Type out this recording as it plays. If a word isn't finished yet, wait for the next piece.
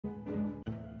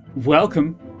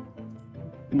welcome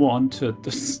one to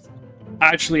this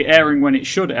actually airing when it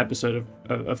should episode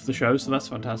of the show, so that's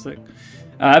fantastic.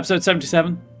 Episode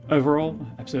 77 overall,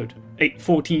 episode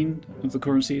 814 of the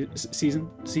current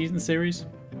season series.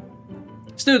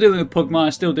 Still dealing with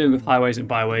Pugmire, still dealing with highways and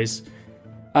byways.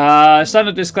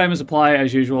 Standard disclaimers apply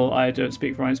as usual. I don't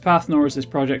speak for Onyx Path, nor is this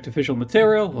project official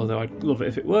material, although I'd love it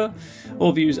if it were.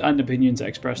 All views and opinions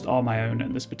expressed are my own,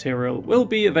 and this material will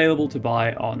be available to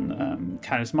buy on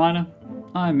Canis Minor.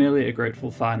 I'm merely a grateful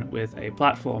fan with a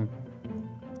platform.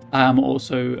 I am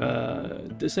also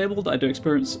disabled. I do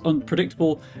experience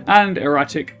unpredictable and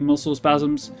erratic muscle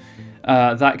spasms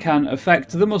that can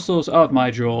affect the muscles of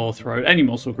my jaw, throat, any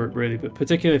muscle group really, but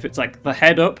particularly if it's like the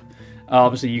head up.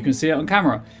 Obviously, you can see it on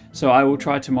camera, so I will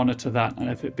try to monitor that. And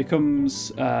if it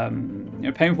becomes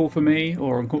painful for me,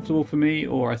 or uncomfortable for me,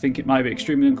 or I think it might be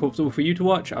extremely uncomfortable for you to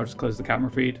watch, I'll just close the camera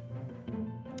feed.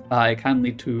 It can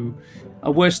lead to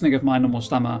a worsening of my normal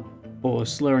stammer or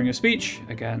slurring of speech.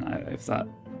 Again, if that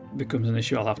becomes an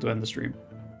issue, I'll have to end the stream.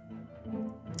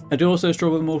 I do also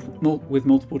struggle with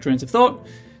multiple trains of thought,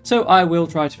 so I will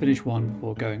try to finish one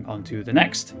before going on to the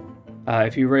next.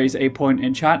 If you raise a point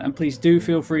in chat, and please do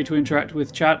feel free to interact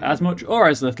with chat as much or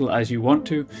as little as you want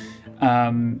to,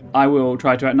 I will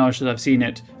try to acknowledge that I've seen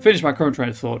it, finish my current train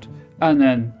of thought, and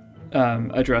then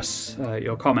address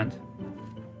your comment.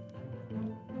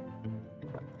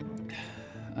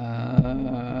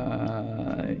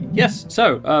 Yes,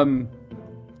 so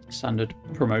standard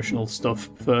promotional stuff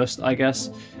first, I guess.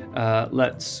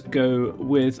 Let's go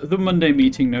with the Monday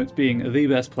meeting notes being the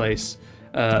best place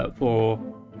for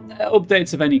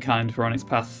updates of any kind for Onyx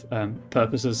Path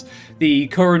purposes. The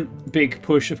current big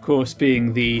push, of course,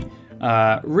 being the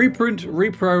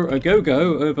repro a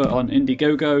go-go over on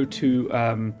Indiegogo to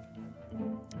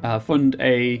fund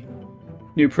a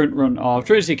new print run of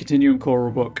Trinity Continuum Core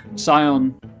Book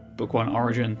Scion, Book 1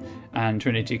 Origin, and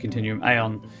Trinity Continuum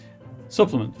Aeon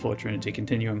supplement for Trinity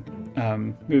Continuum.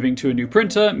 Moving to a new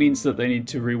printer means that they need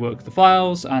to rework the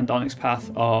files, and Onyx Path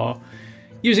are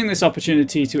using this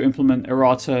opportunity to implement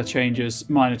errata changes,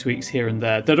 minor tweaks here and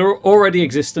there that are already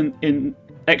extant in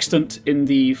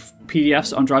the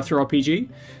PDFs on DriveThruRPG.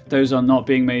 Those are not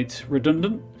being made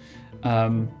redundant,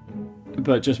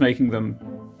 but just making them,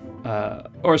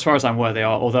 or as far as I'm aware they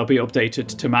are, or they'll be updated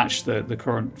to match the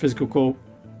current physical core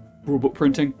rulebook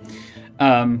printing.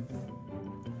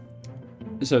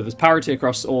 So there's parity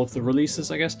across all of the releases,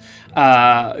 I guess.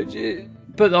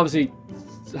 But obviously,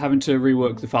 having to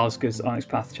rework the files gives Onyx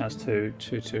Path a chance to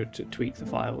tweak the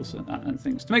files and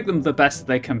things to make them the best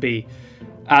they can be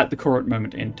at the current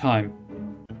moment in time.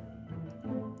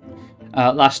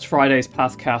 Last Friday's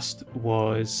Pathcast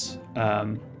was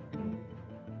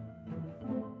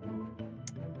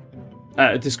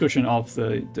a discussion of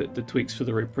the tweaks for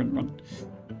the reprint run.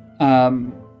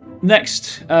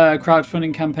 Next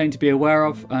crowdfunding campaign to be aware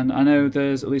of, and I know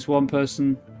there's at least one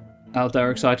person out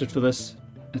there excited for this.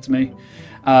 It's me.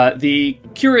 The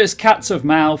Curious Cats of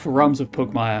Mal for Realms of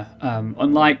Pugmire.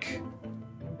 Unlike,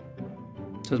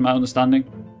 to my understanding,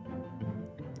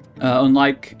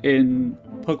 unlike in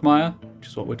Pugmire, which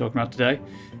is what we're talking about today,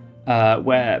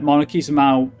 where Monarchies of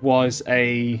Mal was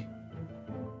a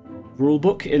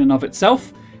rulebook in and of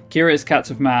itself, Curious Cats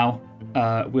of Mal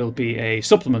will be a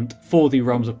supplement for the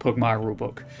Realms of Pugmire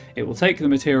rulebook. It will take the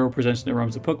material presented in the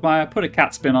Realms of Pugmire, put a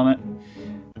cat spin on it.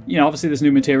 You know, obviously there's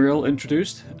new material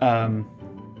introduced,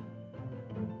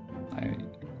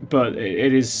 but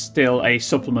it is still a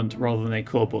supplement rather than a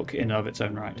core book in and of its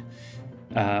own right.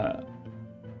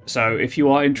 So if you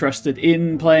are interested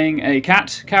in playing a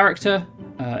cat character,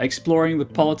 exploring the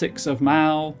politics of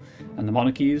Mal and the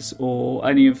monarchies, or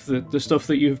any of the stuff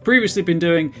that you've previously been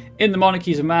doing in the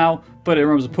monarchies of Mal, but in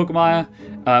Realms of Pugmire,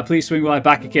 please swing by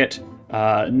Back-A-Kit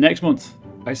next month.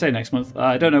 I say next month,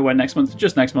 I don't know when next month,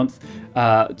 just next month,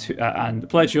 and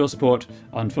pledge your support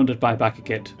on Funded by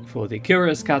Back-A-Kit for the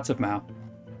Curious Cats of Mal.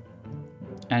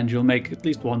 And you'll make at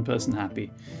least one person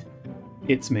happy.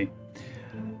 It's me.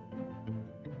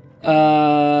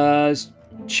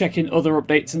 Checking other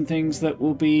updates and things that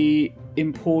will be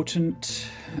important.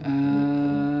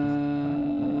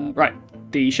 Right,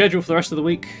 the schedule for the rest of the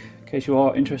week, in case you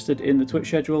are interested in the Twitch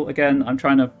schedule. Again, I'm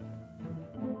trying to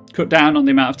cut down on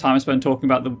the amount of time I spend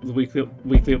talking about the weekly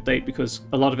update, because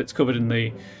a lot of it's covered in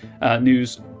the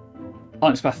news,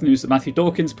 Onyx Path news that Matthew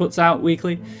Dawkins puts out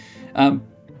weekly.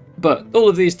 But all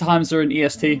of these times are in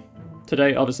EST.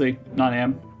 Today, obviously, 9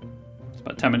 AM. It's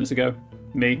about 10 minutes ago.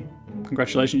 Me.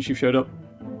 Congratulations, you've showed up.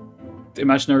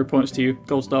 Imaginary points to you.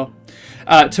 Gold star.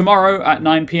 Tomorrow at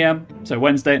 9 PM, so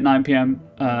Wednesday at 9 PM,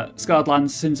 Scarred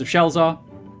Lands, Sins of Shelzar.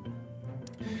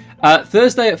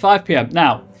 Thursday at 5 PM.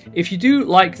 Now, If you do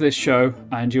like this show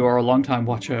and you are a long-time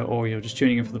watcher, or you're just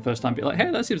tuning in for the first time, be like, hey,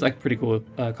 that seems like a pretty cool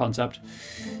concept.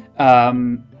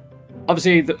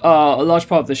 Obviously, a large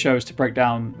part of the show is to break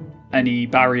down any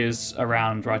barriers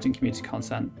around writing community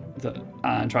content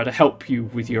and try to help you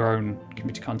with your own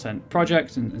community content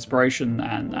project and inspiration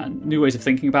and new ways of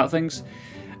thinking about things.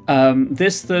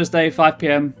 This Thursday, 5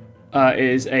 p.m,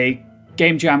 is a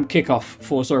Game Jam kickoff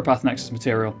for Story Path Nexus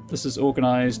material. This is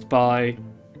organised by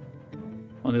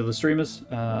one of the other streamers.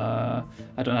 I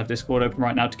don't have Discord open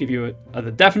right now to give you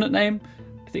the definite name.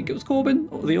 I think it was Corbin,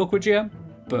 or the Awkward GM,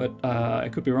 but I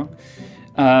could be wrong.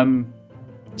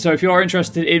 So if you're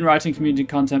interested in writing community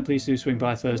content, please do swing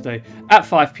by Thursday at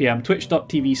 5 p.m,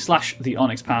 twitch.tv/the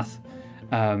Onyx Path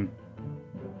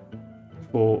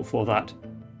for that.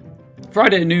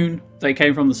 Friday at noon, they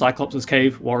came from the Cyclops'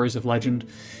 Cave, Warriors of Legend.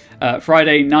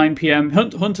 Friday, 9 p.m,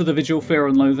 Hunt of the Vigil, Fear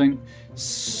and Loathing.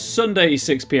 Sunday,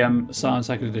 6 p.m, Science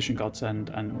 2nd Edition Godsend.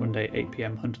 And Monday, 8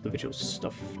 p.m, Hunt of the Vigil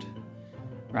Stuffed.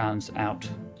 Rounds out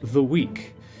the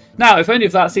week. Now, if any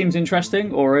of that seems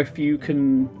interesting, or if you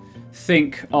can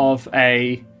think of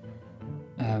a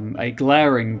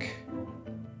glaring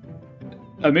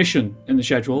omission in the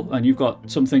schedule, and you've got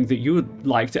something that you would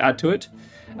like to add to it,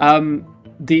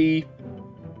 the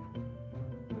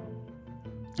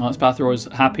Onyx Path are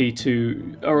always happy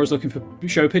to, are always looking for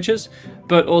show pitches,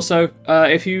 but also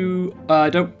if you're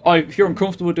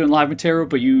uncomfortable doing live material,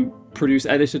 but you produce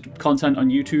edited content on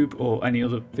YouTube or any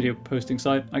other video posting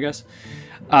site, I guess,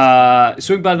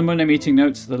 swing by the Monday meeting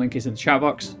notes. The link is in the chat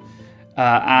box,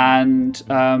 and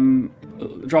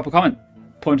drop a comment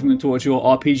pointing them towards your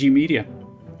RPG media.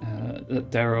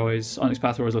 They're always, Onyx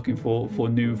Path are always looking for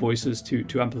new voices to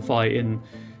amplify in,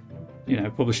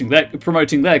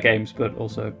 promoting their games, but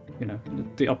also,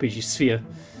 the RPG sphere.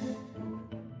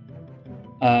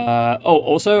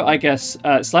 Also, I guess,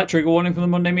 slight trigger warning from the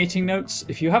Monday meeting notes.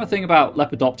 If you have a thing about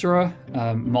Lepidoptera,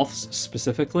 moths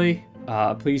specifically,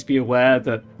 please be aware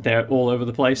that they're all over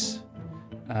the place.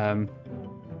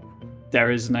 There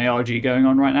is an ARG going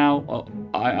on right now,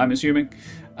 I'm assuming,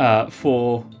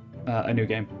 for a new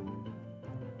game.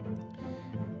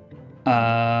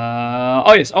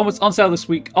 Oh yes, on sale this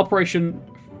week. On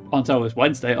sale this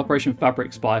Wednesday. Operation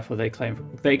Fabric Spy, for they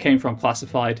came from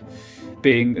Classified,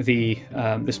 being the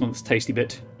this month's Tasty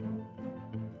Bit.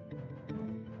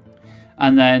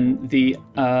 And then the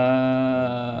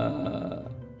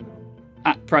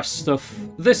at press stuff.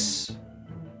 The stuff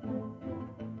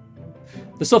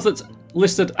that's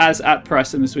listed as at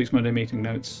press in this week's Monday meeting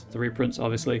notes. The reprints,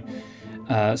 obviously.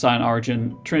 Scion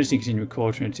Origin, Trinity Continuum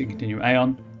Core, Trinity Continuum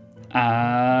Aeon.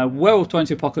 Werewolf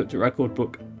 20 Apocalyptic Record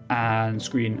Book and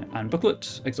Screen and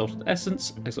Booklet, Exalted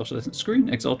Essence Screen,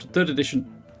 Exalted 3rd Edition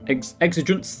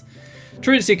Exigence,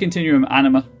 Trinity Continuum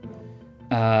Anima,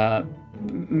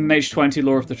 Mage 20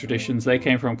 Lore of the Traditions, they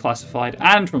came from Classified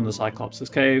and from the Cyclops'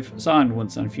 Cave, Scion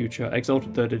Once and Future,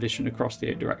 Exalted 3rd Edition Across the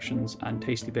 8 Directions, and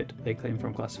Tasty Bit, they claim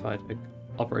from Classified.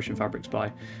 Operation Fabric Spy,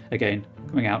 again,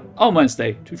 coming out on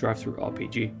Wednesday to Drive-Thru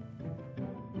RPG.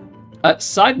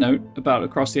 Side note about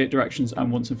Across the 8 Directions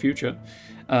and Once and Future,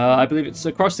 I believe it's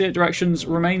Across the 8 Directions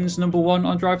remains #1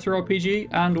 on Drive-Thru RPG,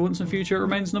 and Once and Future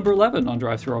remains #11 on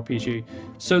Drive-Thru RPG.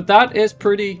 So that is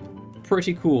pretty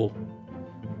cool.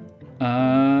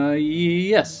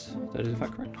 Yes, that is in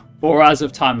fact correct. Or as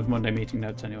of time of Monday meeting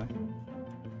notes, anyway.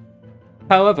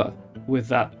 However, with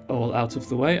that all out of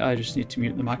the way, I just need to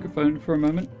mute the microphone for a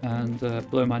moment and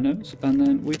blow my nose, and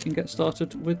then we can get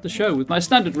started with the show with my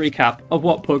standard recap of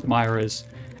what Pugmire is,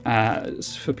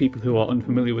 for people who are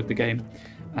unfamiliar with the game,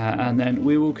 and then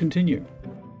we will continue.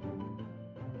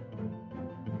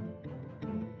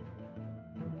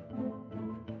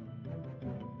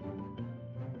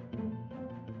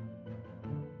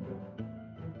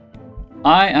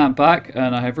 I am back,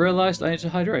 and I have realised I need to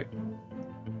hydrate.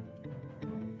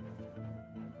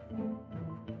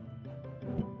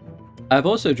 I've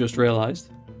also just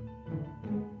realised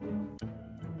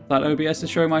that OBS is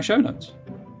showing my show notes.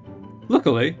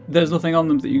 Luckily, there's nothing on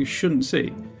them that you shouldn't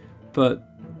see, but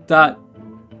that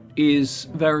is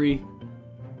very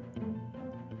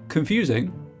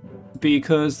confusing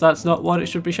because that's not what it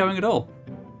should be showing at all.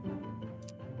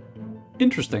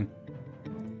 Interesting.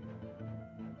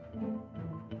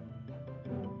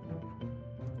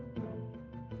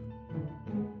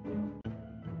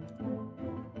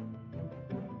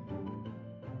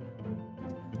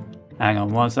 Hang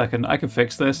on 1 second, I can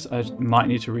fix this. I might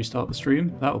need to restart the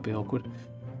stream. That would be awkward.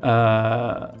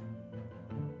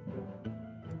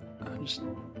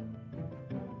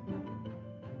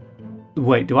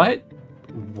 Wait, do I...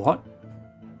 What?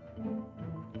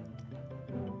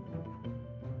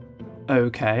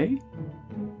 Okay.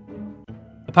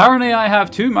 Apparently I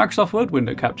have 2 Microsoft Word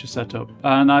window captures set up,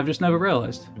 and I've just never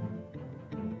realised.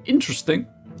 Interesting.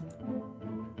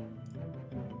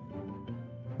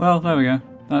 Well, there we go.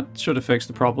 That should have fixed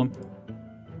the problem.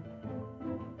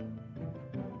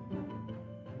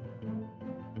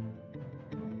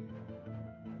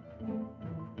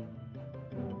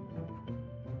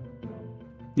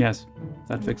 Yes,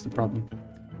 that fixed the problem.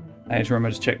 I need to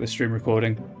remember to check the stream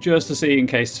recording, just to see in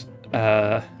case...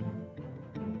 No,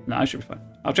 I should be fine.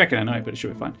 I'll check it anyway, but it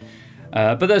should be fine.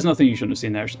 But there's nothing you shouldn't have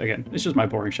seen there. Again, it's just my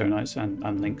boring show notes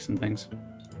and links and things.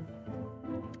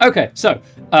 Okay, so,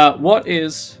 what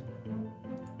is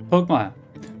Pugmire?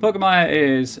 Pugmire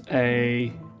is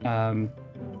a...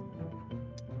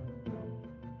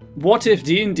 what if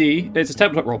D&D... It's a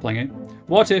tabletop role-playing game.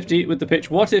 What if with the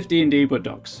pitch, what if D&D but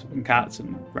dogs and cats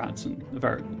and rats and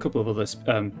a couple of other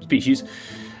species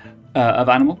of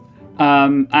animal.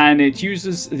 And it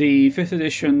uses the 5th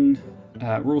edition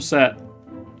rule set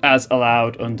as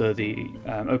allowed under the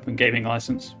Open Gaming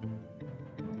License.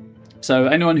 So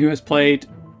anyone who has played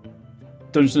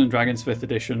Dungeons & Dragons 5th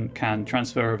edition can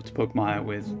transfer over to Pugmire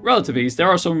with relative ease. There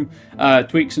are some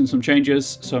tweaks and some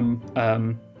changes, some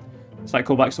slight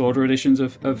callbacks to older editions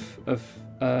of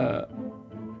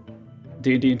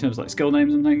D&D in terms of like skill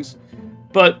names and things.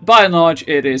 But by and large,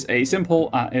 it is a simple,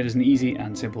 it is an easy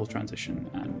and simple transition,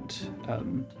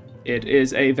 and it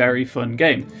is a very fun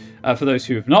game. For those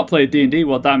who have not played D&D,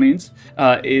 what that means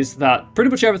is that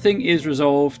pretty much everything is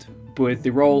resolved with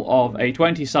the roll of a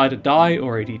 20-sided die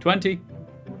or a d20.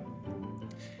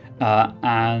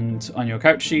 And on your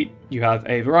character sheet, you have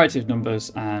a variety of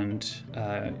numbers, and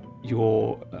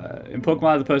in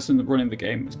Pugmire, the person running the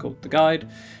game is called the guide.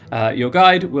 Your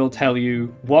guide will tell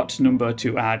you what number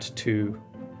to add to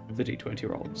the d20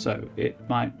 roll. So it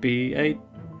might be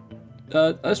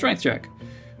a strength check,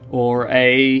 or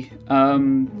a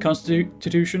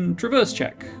constitution traverse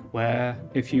check, where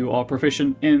if you are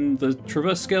proficient in the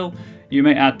traverse skill, you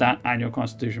may add that and your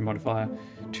constitution modifier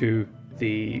to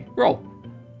the roll.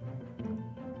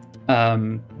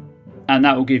 And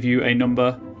that will give you a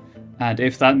number, and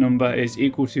if that number is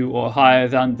equal to or higher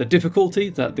than the difficulty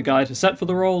that the guide has set for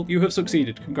the roll, you have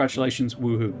succeeded. Congratulations,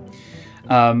 woohoo.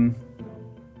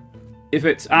 If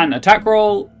it's an attack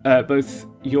roll, both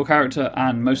your character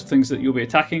and most things that you'll be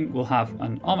attacking will have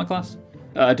an armor class,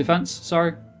 defense,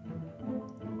 sorry.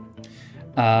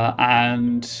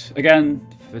 And again,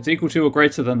 if it's equal to or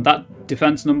greater than that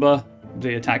defense number,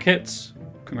 the attack hits.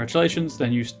 Congratulations.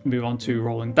 Then you move on to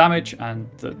rolling damage, and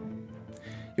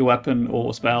your weapon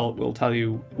or spell will tell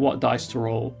you what dice to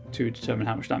roll to determine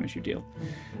how much damage you deal.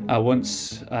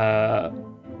 Once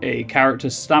a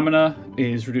character's stamina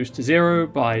is reduced to 0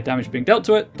 by damage being dealt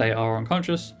to it, they are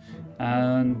unconscious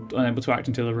and unable to act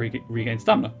until they regain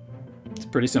stamina. It's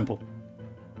pretty simple.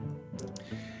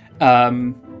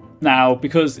 Now,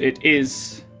 because it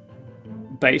is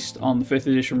based on the 5th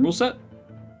edition rule set,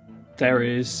 there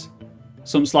is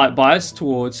some slight bias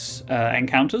towards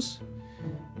encounters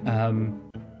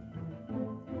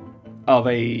of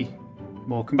a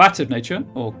more combative nature,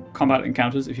 or combat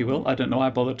encounters, if you will. I don't know why I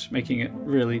bothered making it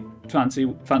really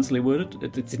fancily worded.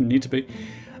 It didn't need to be.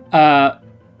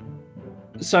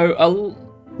 So,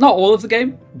 not all of the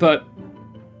game, but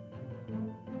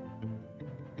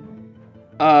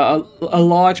a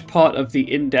large part of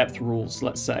the in-depth rules,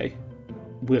 let's say,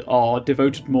 are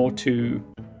devoted more to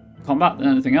combat than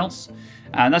anything else.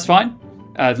 And that's fine.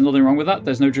 There's nothing wrong with that.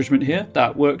 There's no judgment here.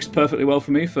 That works perfectly well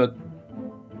for me for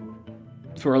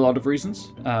a lot of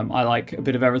reasons. I like a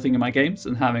bit of everything in my games,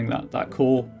 and having that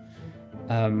core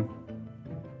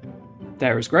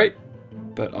there is great.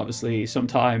 But obviously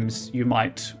sometimes you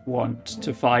might want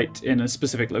to fight in a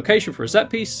specific location for a set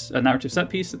piece, a narrative set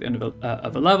piece at the end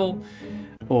of a level,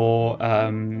 or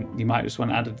you might just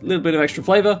want to add a little bit of extra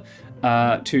flavor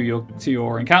to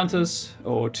your encounters,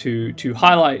 or to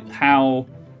highlight how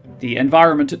the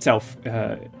environment itself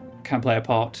can play a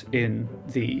part in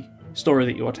the story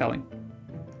that you're telling.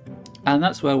 And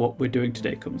that's where what we're doing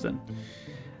today comes in.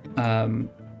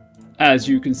 As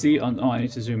you can see on... Oh, I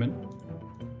need to zoom in.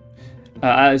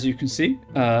 As you can see,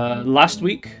 last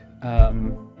week...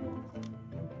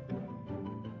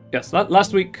 yes,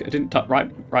 last week I didn't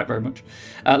write very much.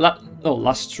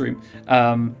 Last stream.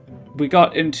 We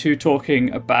got into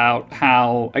talking about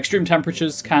how extreme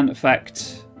temperatures can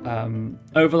affect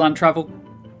overland travel.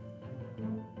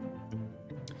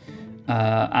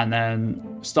 And then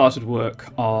started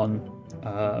work on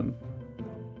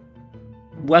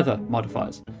weather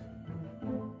modifiers.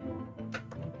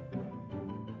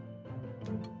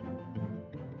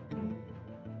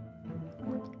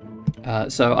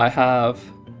 So I have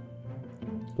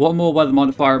one more weather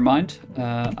modifier in mind,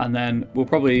 and then we'll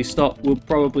probably stop. We'll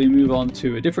probably move on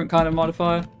to a different kind of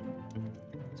modifier.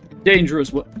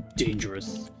 Dangerous. What?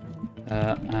 Dangerous.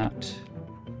 At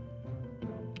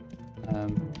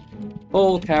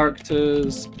all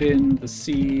characters in the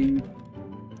scene.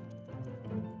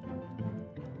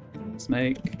 Let's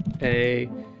make a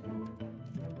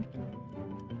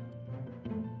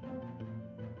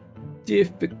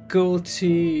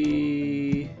difficulty.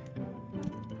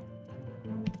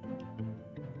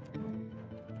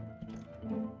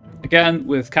 Again,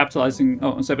 with capitalizing.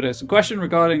 Oh, and Sebades, a question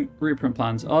regarding reprint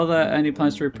plans. Are there any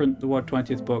plans to reprint the WoD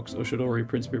 20th books, or should all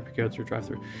reprints be procured through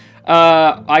drive-thru?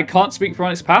 I can't speak for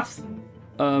Onyx Path,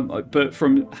 but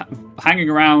from hanging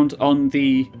around on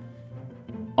the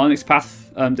Onyx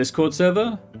Path Discord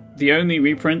server, the only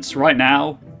reprints right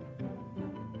now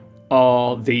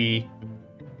are the,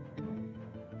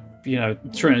 you know,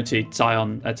 Trinity,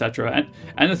 Scion, etc. And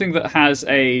anything that has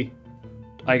a,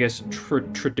 I guess,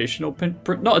 traditional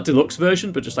print, not a deluxe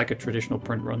version, but just like a traditional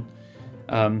print run.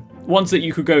 Ones that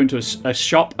you could go into a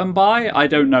shop and buy. I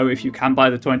don't know if you can buy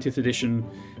the 20th edition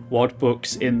WoD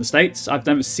books in the States. I've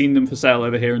never seen them for sale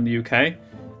over here in the UK.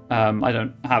 I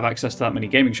don't have access to that many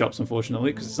gaming shops,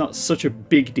 unfortunately, because it's not such a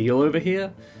big deal over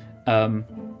here. And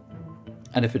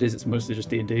if it is, it's mostly just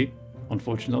D&D,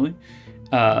 unfortunately.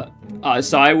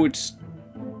 So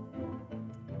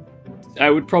I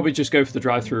would probably just go for the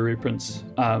drive-through reprints.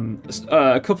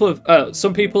 A couple of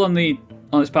some people on the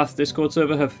Onyx Path Discord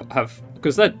server have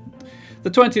because they're the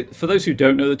 20th. For those who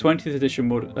don't know, the 20th edition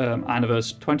would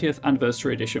 20th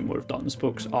anniversary edition World of Darkness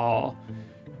books are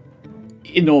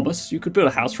enormous. You could build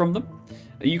a house from them.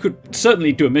 You could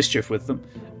certainly do a mischief with them,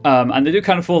 and they do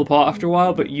kind of fall apart after a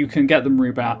while. But you can get them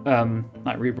rebound and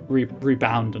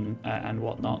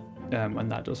whatnot when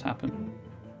that does happen.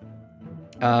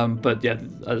 But yeah,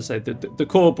 as I say, the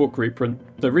core book reprint,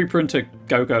 the reprint a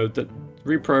go-go, the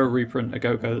repro reprint a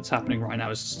go-go that's happening right now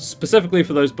is specifically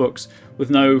for those books with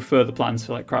no further plans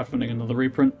for like crowdfunding another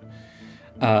reprint.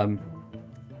 So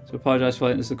apologise for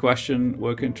letting this the question.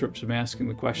 Work interrupted me asking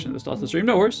the question at the start of the stream.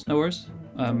 No worries, no worries.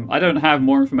 I don't have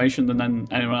more information than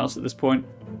anyone else at this point.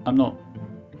 I'm not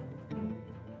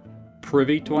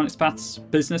privy to Onyx Path's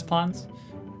business plans,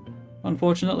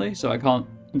 unfortunately. So I can't.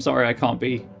 I'm sorry, I can't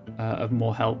be of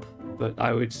more help. But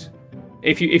I would,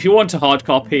 if you want a hard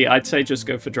copy, I'd say just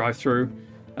go for drive-through,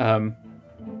 in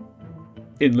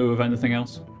lieu of anything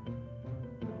else.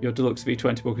 Your Deluxe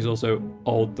V20 book is also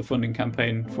old. The funding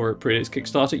campaign for it predates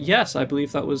Kickstarter. Yes, I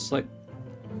believe that was like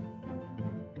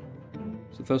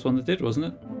it's the first one that did, wasn't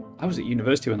it? I was at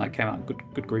university when that came out.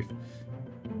 Good grief.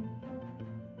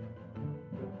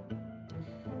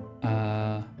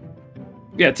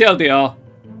 Yeah, TLDR,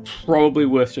 probably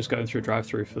worth just going through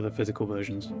drive-through for the physical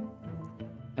versions.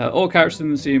 All characters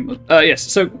in the scene. Yes,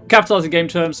 so capitalizing game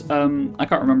terms. I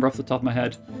can't remember off the top of my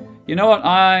head. You know what?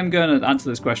 I'm going to answer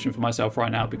this question for myself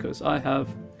right now because I have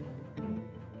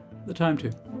the time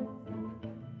to.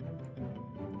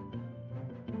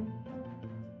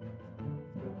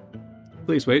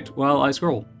 Please wait while I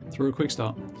scroll through a quick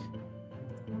start.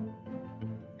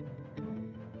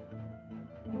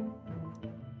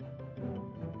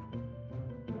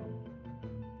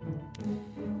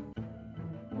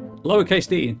 Lowercase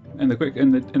d in the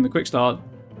quick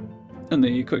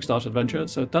start adventure,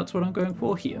 so that's what I'm going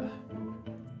for here.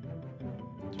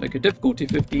 Take a difficulty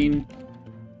 15.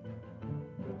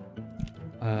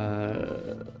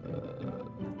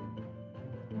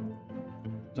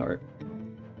 Sorry.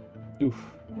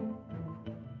 Oof.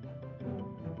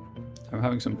 I'm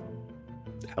having some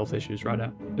health issues right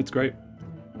now. It's great.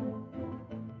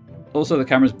 Also, the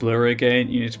camera's blurry again.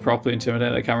 You need to properly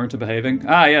intimidate the camera into behaving.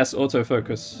 Ah, yes,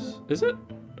 autofocus. Is it?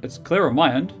 It's clear on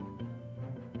my end.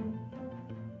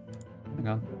 Hang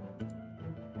on.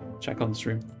 Check on the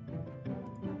stream.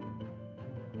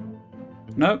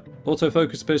 No,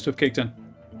 autofocus appears to have kicked in.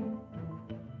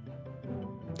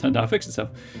 Turned out to fix itself.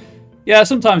 Yeah,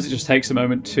 sometimes it just takes a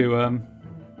moment to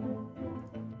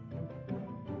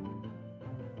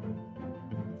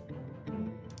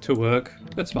work.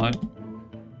 That's fine.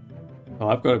 Oh,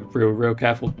 I've got to be real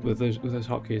careful with those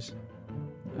hotkeys.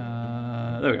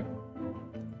 There we go.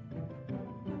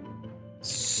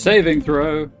 Saving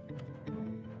throw.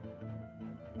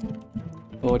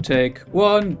 Or take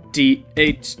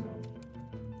 1d8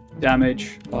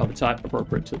 damage of a type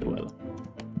appropriate to the weather.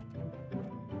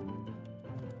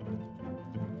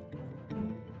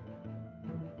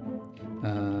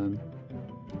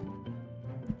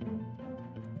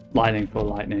 Lightning for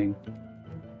lightning.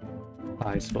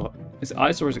 Ice for... Is it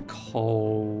ice or is it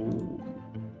cold?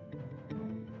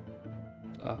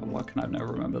 Why can I never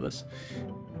remember this?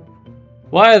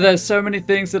 Why are there so many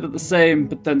things that are the same,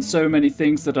 but then so many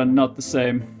things that are not the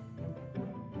same?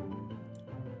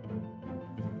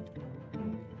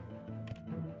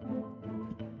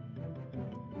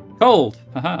 Cold!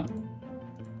 Haha.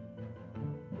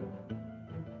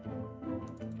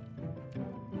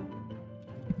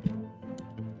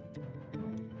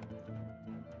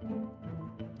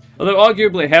 Although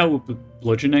arguably hail would be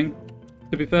bludgeoning,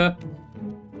 to be fair.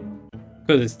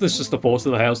 Because this is just the force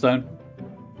of the hailstone.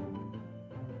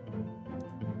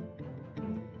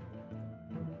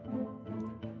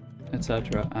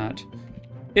 Etc. at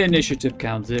initiative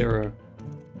count 0.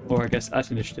 Or I guess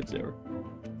at initiative 0.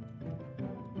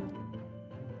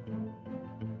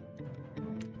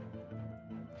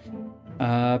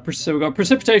 So we've got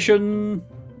precipitation,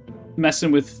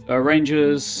 messing with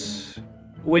rangers,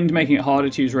 wind making it harder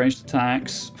to use ranged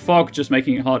attacks, fog just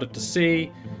making it harder to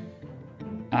see,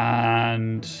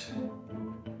 and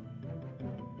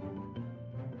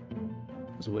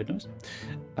that's a weird noise.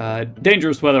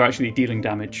 Dangerous weather actually dealing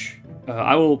damage.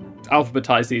 I will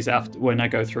alphabetize these after when I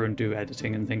go through and do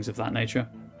editing and things of that nature.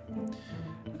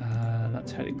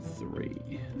 That's heading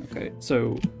 3. Okay,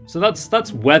 so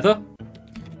that's weather.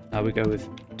 Now we go with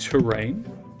terrain.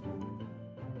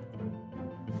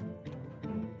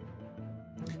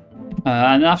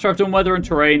 And after I've done weather and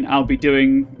terrain, I'll be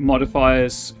doing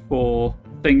modifiers for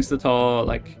things that are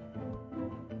like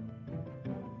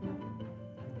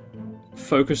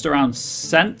focused around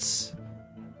sense,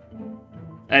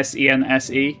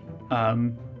 S-E-N-S-E,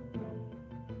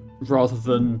 rather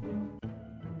than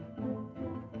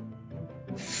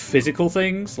physical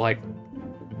things like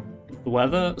the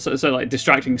weather. So like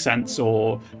distracting sense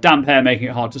or damp air making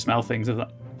it hard to smell, things of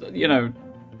that, you know,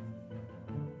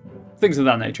 things of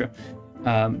that nature.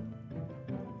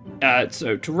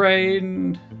 So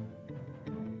terrain.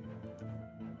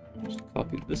 Just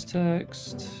copy this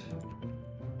text.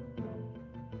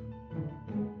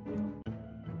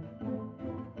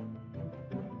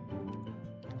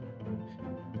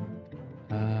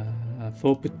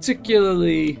 For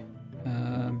particularly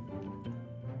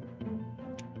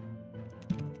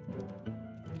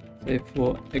say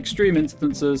for extreme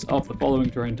instances of the following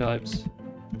terrain types.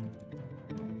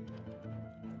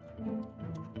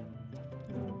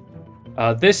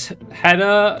 This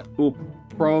header will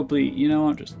probably, you know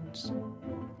what, just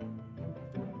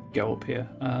go up here.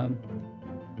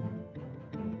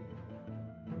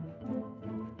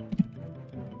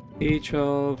 Each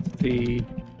of the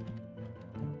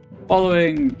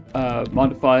following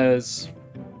modifiers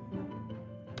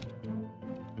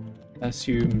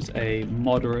assumes a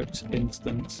moderate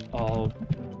instance of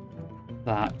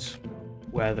that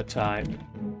weather type,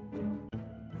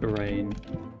 terrain,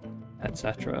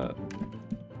 etc.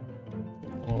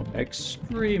 Or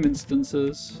extreme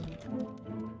instances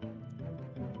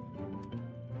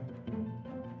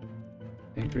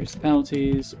increased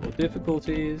penalties or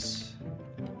difficulties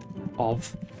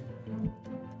of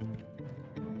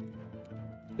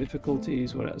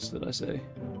what else did I say?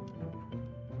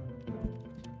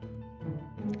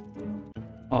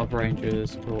 Of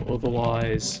ranges or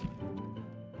otherwise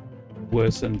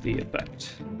worsen the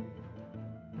effect.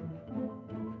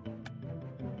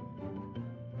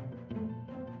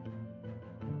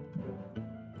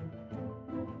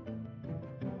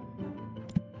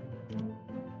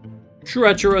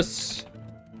 Treacherous.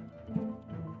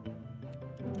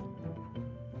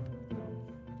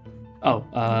 Oh,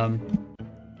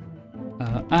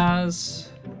 as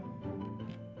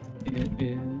it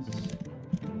is,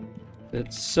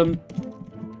 it's sometimes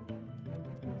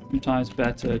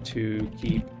better to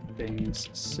keep things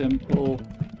simple.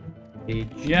 A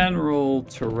general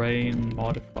terrain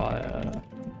modifier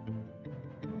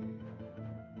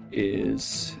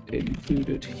is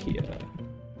included here.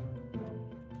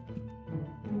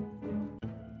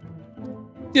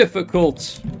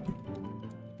 Difficult.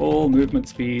 All movement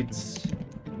speeds.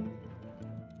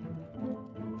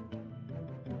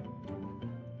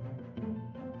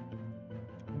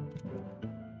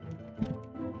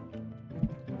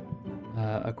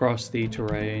 Across the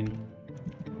terrain.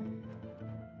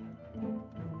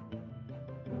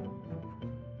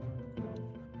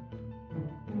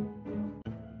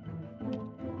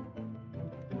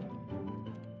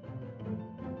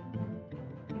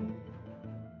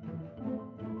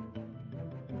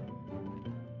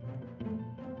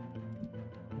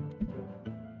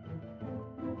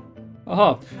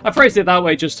 Oh, I phrased it that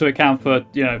way just to account for,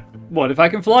 you know, what if I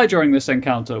can fly during this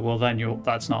encounter? Well, then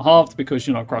that's not halved because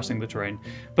you're not crossing the terrain.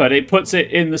 But it puts it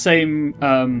in the same,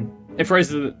 it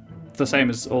phrases it the same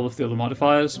as all of the other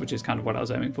modifiers, which is kind of what I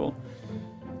was aiming for.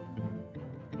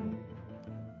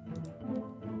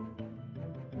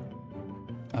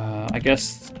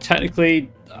 guess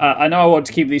technically, I know I want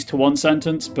to keep these to one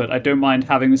sentence, but I don't mind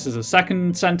having this as a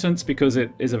second sentence because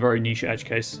it is a very niche edge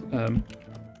case.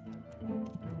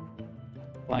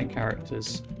 Flying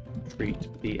characters treat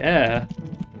the air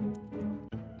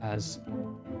as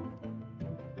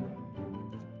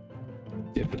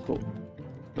difficult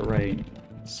terrain.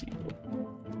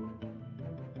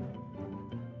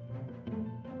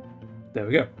 There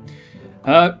we go.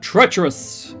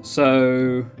 Treacherous.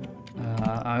 So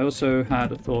I also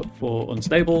had a thought for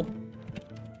unstable.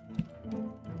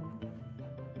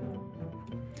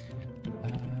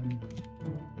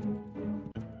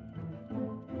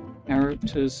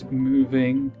 Characters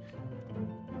moving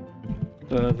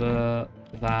further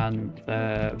than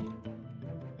their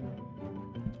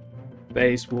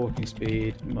base walking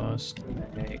speed must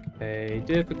make a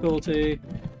difficulty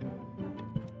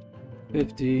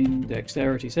 15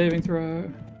 dexterity saving throw.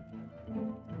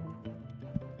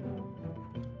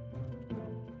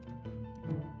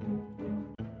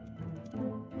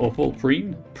 Or fall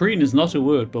preen? Preen is not a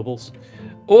word, Bubbles.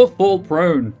 Or fall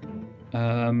prone.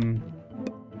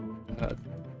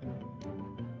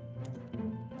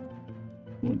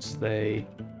 Once they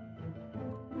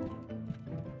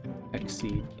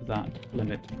exceed that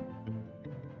limit.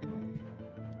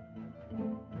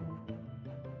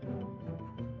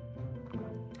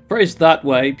 Phrased that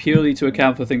way purely to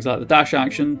account for things like the dash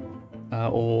action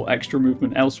or extra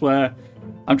movement elsewhere.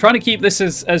 I'm trying to keep this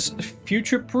as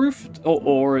future-proofed,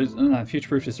 or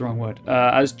future-proofed is the wrong word,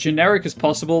 as generic as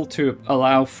possible to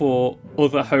allow for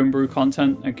other homebrew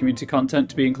content and community content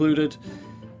to be included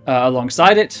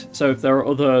alongside it. So if there are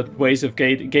other ways of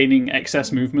gaining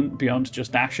excess movement beyond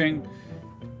just dashing,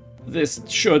 this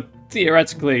should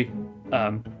theoretically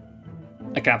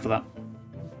account for that.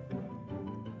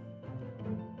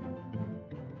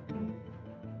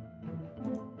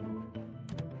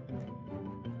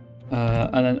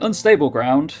 And then unstable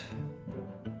ground.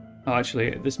 Oh,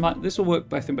 actually, this will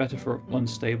work, I think, better for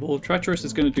unstable. Treacherous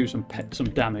is going to do some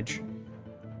damage.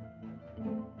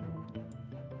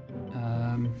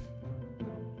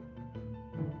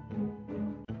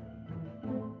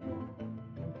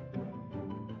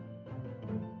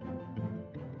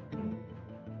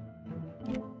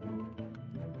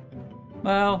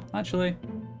 Well, actually.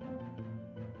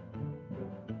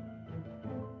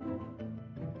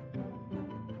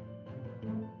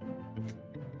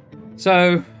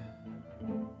 So,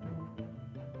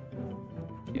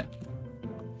 yeah.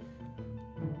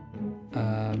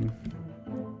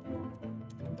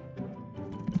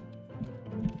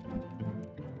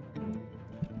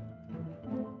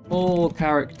 All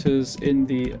characters in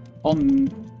the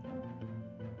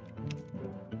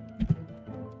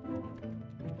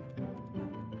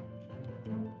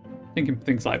thinking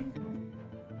things like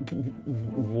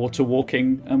water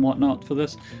walking and whatnot for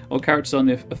this. All characters on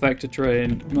the affected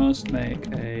terrain must make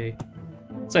a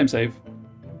same save.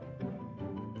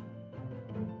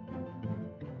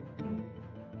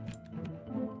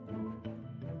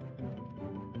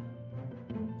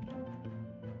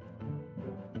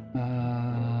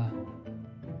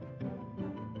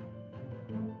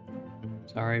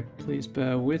 Sorry, please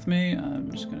bear with me.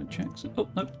 I'm just going to check some. Oh,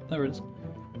 no, there it is.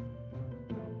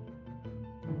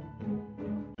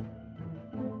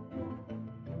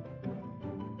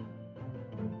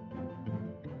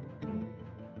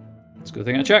 It's a good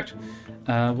thing I checked.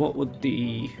 What would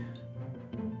a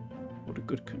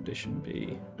good condition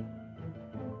be?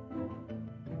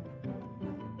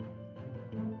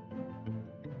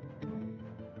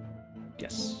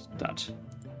 Yes, that.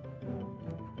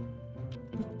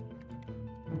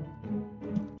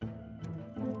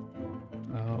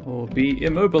 Or be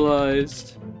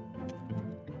immobilized.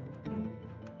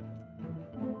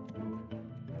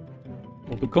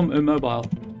 Or become immobile.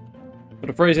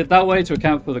 Gotta phrase it that way to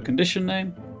account for the condition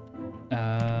name.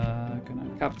 Gonna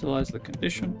capitalize the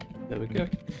condition. There we go.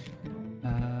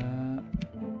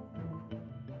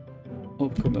 Or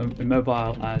become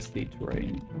immobile as the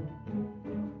terrain.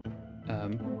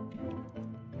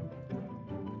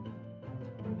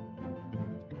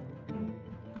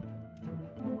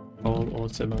 Or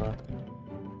similar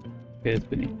appears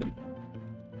beneath them.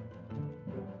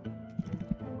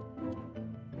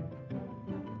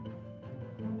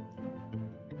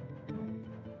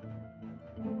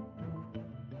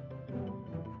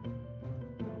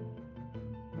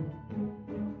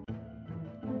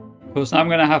 Of course, I'm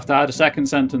going to have to add a second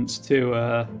sentence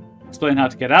to explain how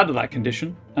to get out of that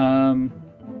condition.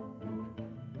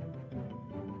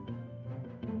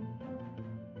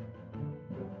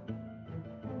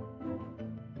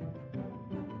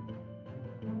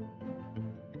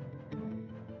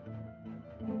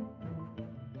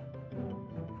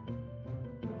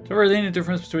 Don't really any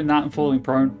difference between that and falling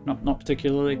prone. Not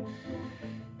particularly.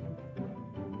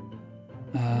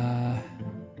 Well,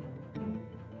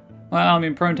 I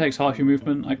mean, prone takes half your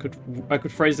movement. I could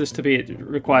phrase this to be it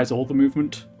requires all the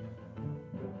movement.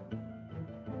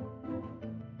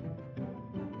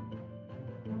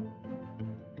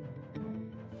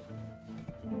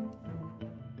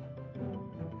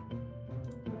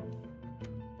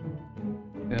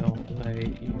 Will they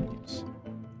use?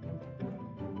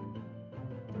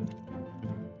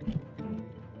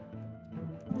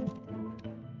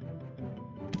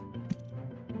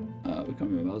 We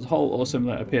can't remember. There's a whole awesome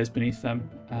that appears beneath them,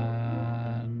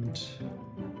 and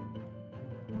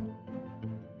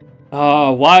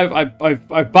why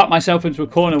I've backed myself into a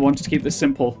corner. Wanted to keep this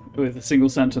simple with a single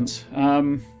sentence.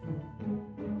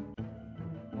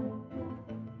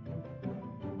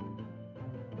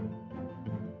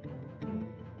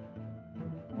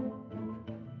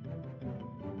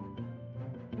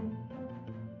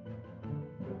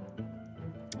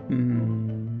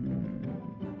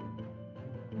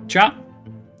 Chat,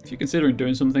 if you're considering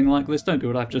doing something like this, don't do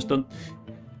what I've just done.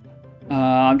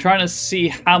 I'm trying to see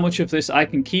how much of this I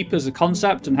can keep as a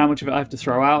concept and how much of it I have to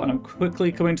throw out, and I'm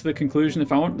quickly coming to the conclusion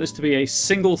if I want this to be a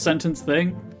single sentence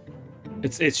thing,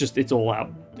 it's all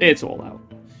out. It's all out.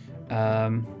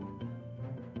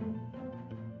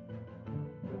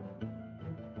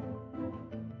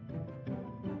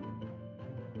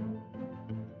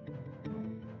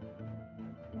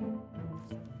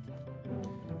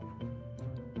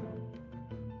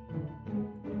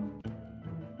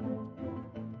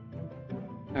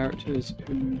 Characters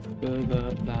who move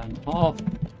further than half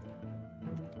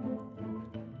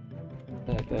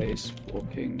their base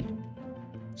walking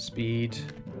speed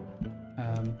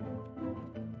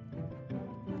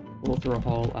fall through a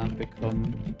hole and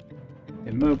become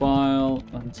immobile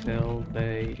until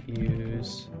they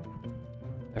use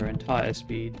their entire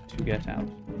speed to get out.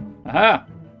 Aha!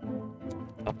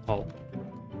 Up hole.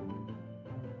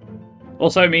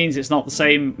 Also means it's not the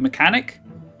same mechanic.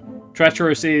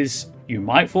 Treacherous is you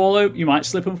might fall out, you might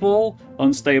slip and fall.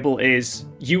 Unstable is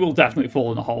you will definitely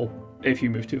fall in a hole if you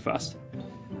move too fast.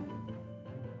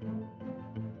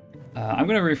 I'm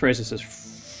going to rephrase this as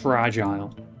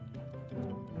fragile.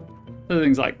 Other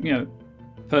things like, you know,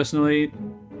 personally,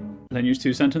 then use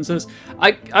two sentences.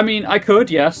 I mean, I could,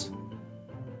 yes.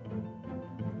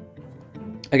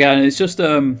 Again, it's just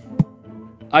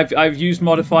I've used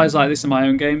modifiers like this in my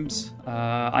own games.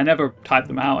 I never type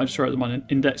them out. I just wrote them on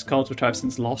index cards, which I've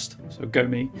since lost. So go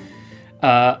me.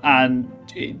 And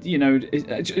you know,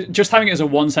 just having it as a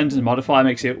one-sentence modifier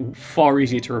makes it far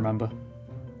easier to remember.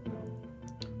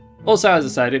 Also, as I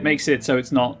said, it makes it so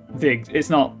it's not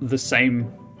the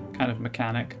same kind of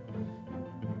mechanic.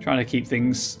 Trying to keep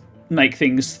things, make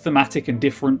things thematic and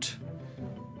different.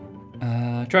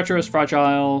 Treacherous,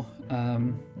 fragile.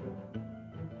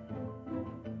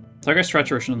 So I guess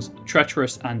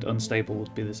treacherous and unstable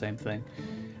would be the same thing.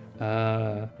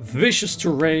 Vicious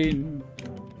terrain.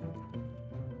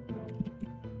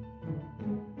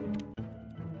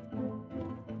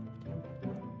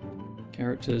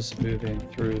 Characters moving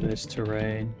through this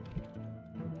terrain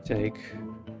take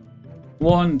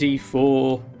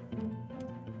 1d4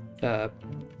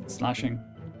 slashing.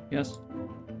 Yes.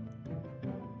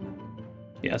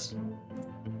 Yes.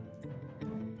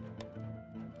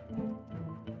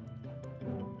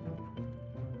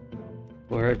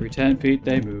 For every 10 feet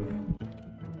they move.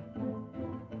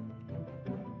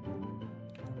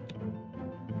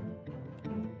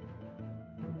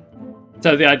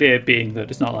 So the idea being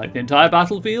that it's not like the entire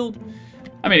battlefield.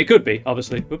 I mean, it could be,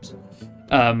 obviously. Whoops.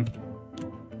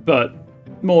 But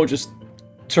more just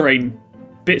terrain,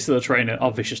 bits of the terrain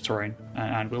are vicious terrain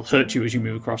and will hurt you as you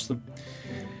move across them.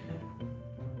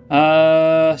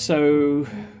 So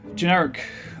generic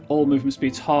all movement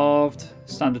speeds halved.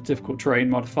 Standard difficult terrain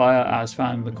modifier as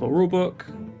found in the core rulebook.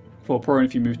 Fall prone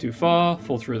if you move too far.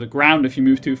 Fall through the ground if you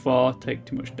move too far. Take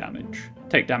too much damage.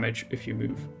 Take damage if you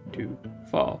move too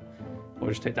far. Or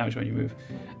just take damage when you move.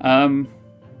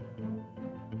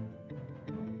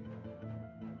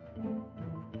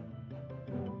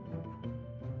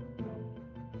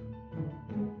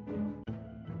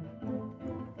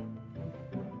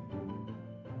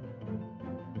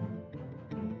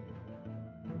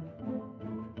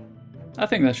 I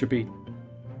think that should be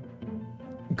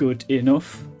good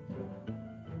enough.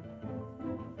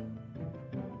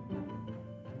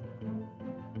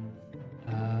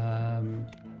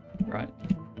 Right,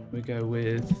 we go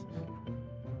with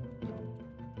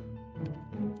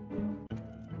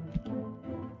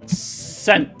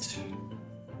scent.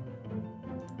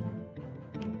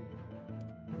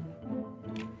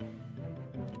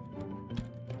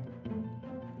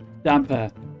 Damp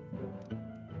air.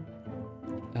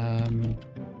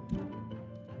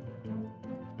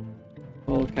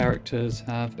 All characters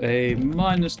have a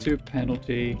 -2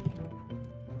 penalty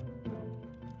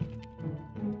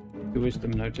to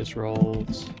wisdom notice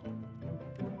rolls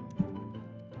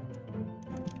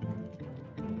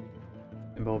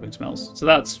involving smells. So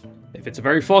that's, if it's a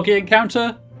very foggy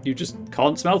encounter, you just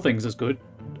can't smell things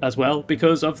as well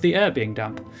because of the air being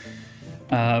damp.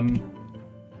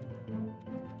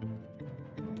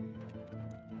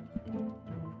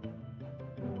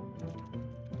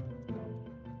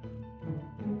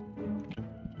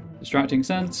 Distracting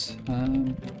sense.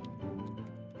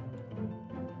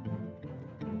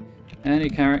 Any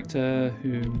character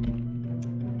who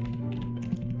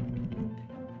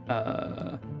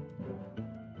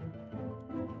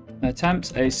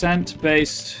attempts a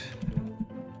scent-based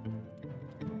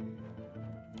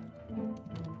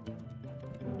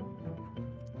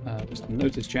just a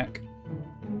notice check.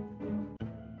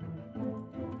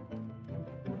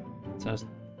 So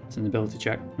it's an ability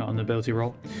check, not an ability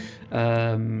roll.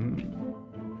 I'm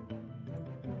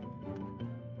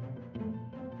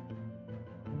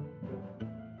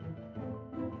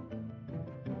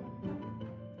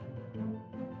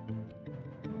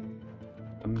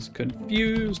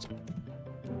confused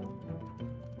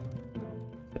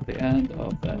at the end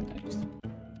of that next.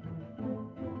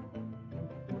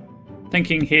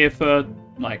 Thinking here for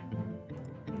like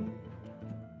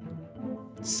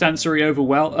sensory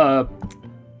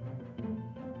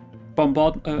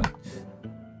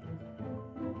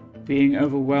being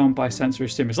overwhelmed by sensory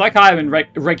stimulus, like I am in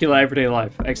regular everyday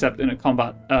life, except in a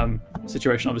combat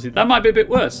situation. Obviously, that might be a bit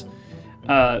worse.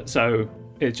 So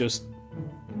it just,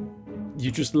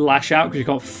 you just lash out because you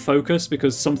can't focus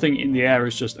because something in the air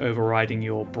is just overriding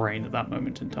your brain at that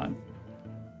moment in time.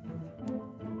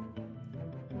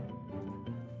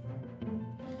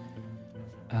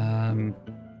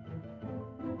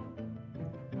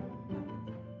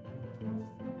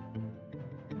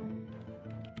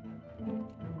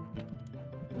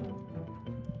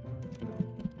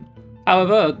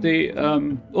 However, the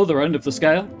other end of the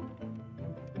scale,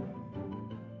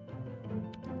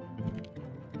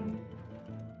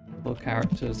 all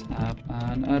characters have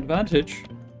an advantage.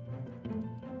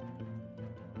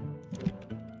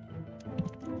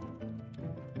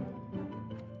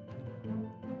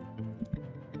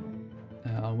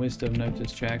 Wisdom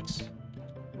notice checks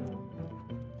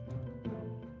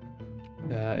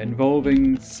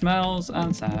involving smells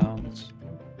and sounds,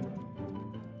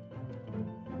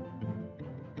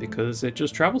 because it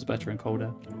just travels better in cold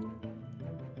air.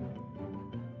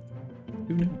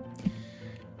 Who knew?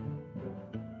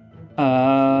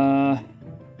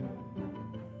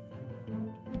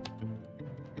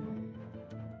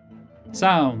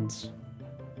 Sounds.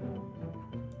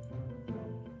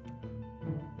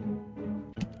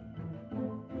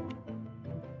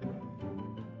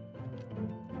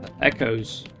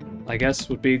 Echoes, I guess,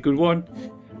 would be a good one.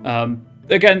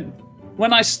 Again,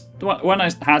 when I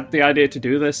had the idea to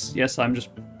do this, yes, I'm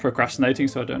just procrastinating,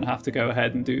 so I don't have to go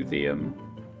ahead and do the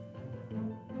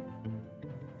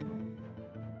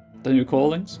new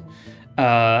callings.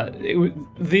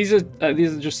 These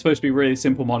are just supposed to be really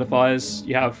simple modifiers.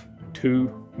 You have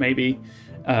 2 maybe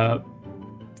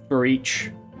for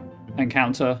each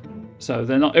encounter. So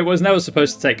they're not. It was never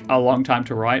supposed to take a long time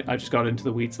to write. I just got into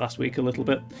the weeds last week a little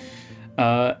bit.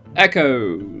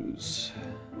 Echoes.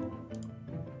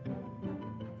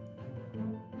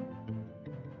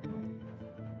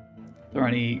 Are there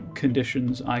any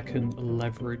conditions I can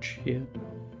leverage here?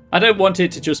 I don't want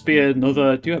it to just be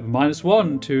another. Do you have a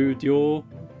 -1 to your?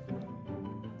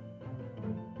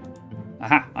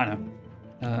 Aha! I know.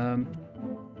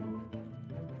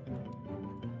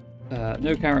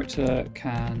 No character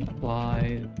can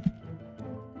apply.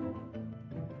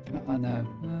 I know.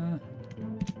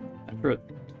 I'm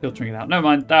filtering it out. Never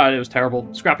mind. That, it was terrible.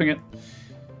 Scrapping it.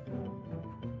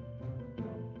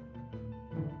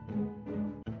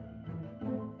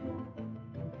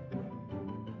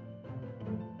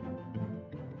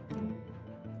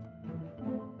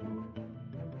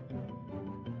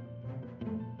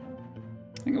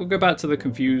 I think we'll go back to the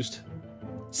confused.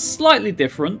 Slightly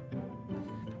different.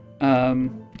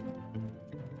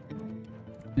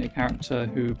 A character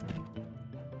who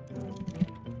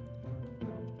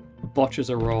botches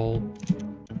a roll,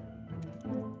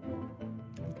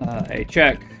 a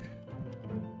check.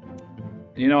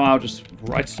 You know, I'll just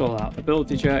write it all out.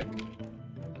 Ability check,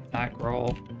 attack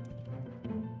roll,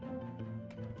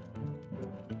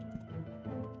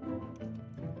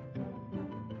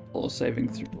 or saving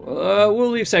throw.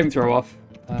 We'll leave saving throw off.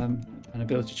 An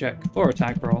ability check or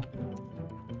attack roll.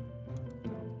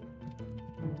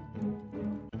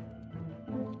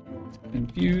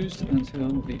 confused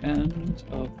until the end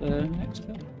of their next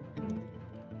turn.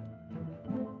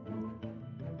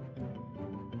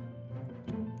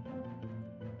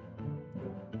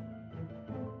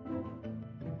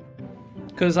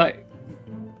 Because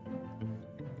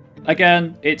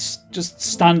again, it's just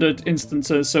standard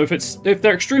instances. So if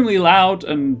they're extremely loud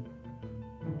and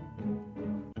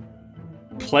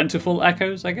plentiful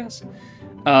echoes, I guess,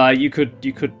 you could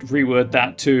reword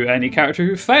that to any character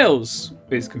who fails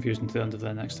is confused until the end of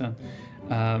their next turn.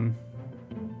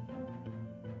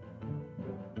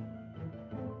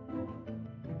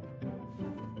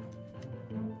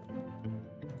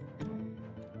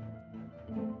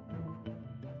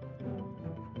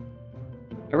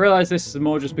 I realise this has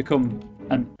more just become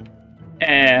an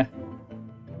air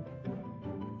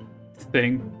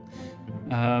thing.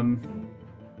 I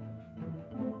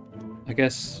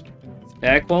guess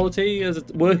air quality as a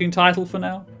working title for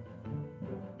now.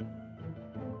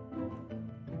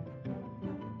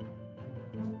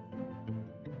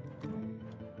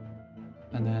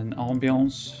 And then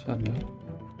ambiance, I don't know.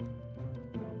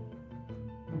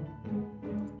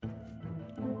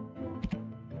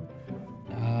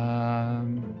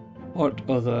 What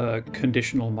other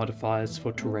conditional modifiers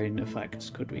for terrain effects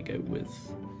could we go with?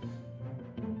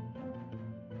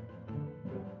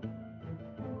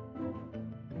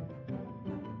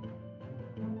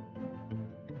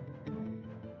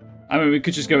 I mean, we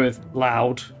could just go with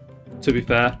loud, to be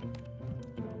fair.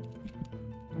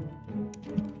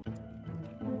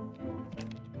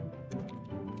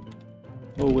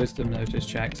 All wisdom notice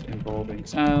checks involving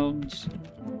sounds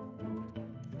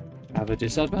have a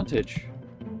disadvantage.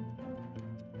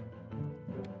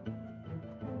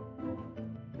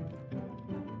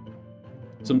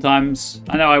 Sometimes,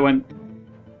 I know I went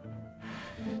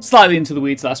slightly into the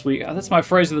weeds last week. That's my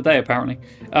phrase of the day, apparently.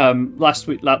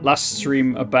 Last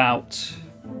stream about,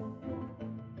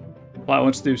 well, I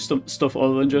want to do stuff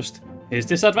other than just his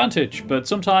disadvantage. But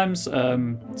sometimes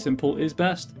simple is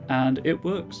best, and it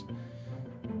works.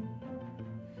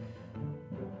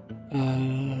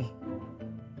 I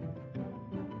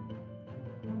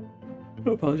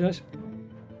apologise.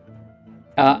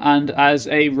 And as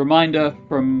a reminder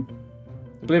from,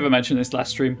 I believe I mentioned this last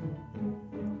stream,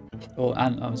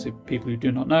 and obviously people who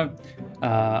do not know,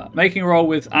 making a roll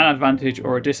with an advantage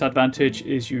or a disadvantage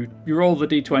is you roll the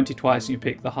d20 twice and you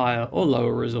pick the higher or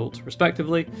lower result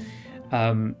respectively.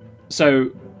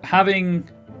 So having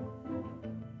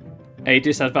a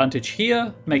disadvantage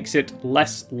here makes it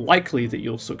less likely that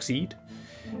you'll succeed,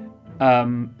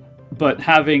 but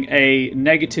having a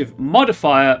negative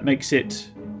modifier makes it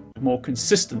more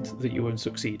consistent that you won't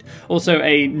succeed. Also,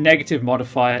 a negative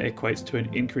modifier equates to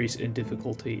an increase in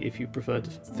difficulty if you prefer to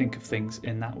think of things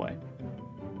in that way.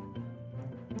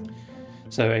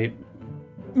 So a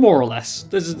more or less,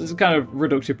 there's kind of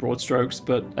reductive broad strokes,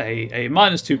 but a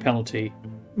 -2 penalty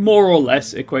more or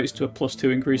less equates to a +2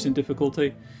 increase in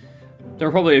difficulty. There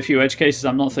are probably a few edge cases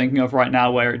I'm not thinking of right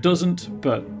now where it doesn't,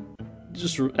 but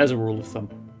just as a rule of thumb.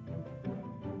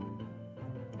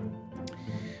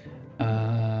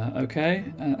 Okay,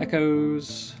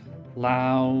 echoes,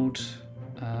 loud.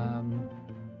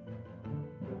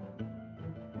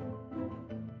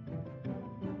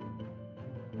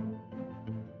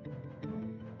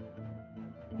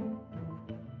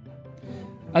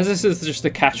 As this is just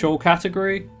a catch-all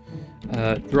category,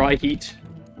 dry heat.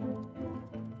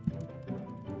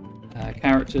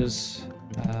 Characters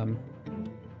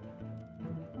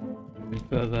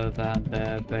further than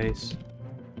their base.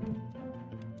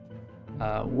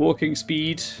 Walking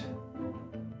speed.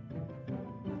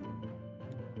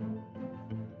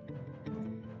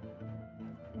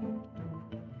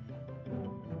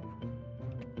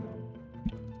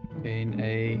 Gain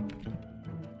a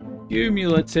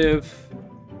cumulative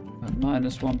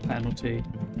 -1 penalty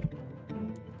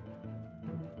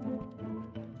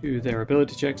to their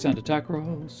ability checks and attack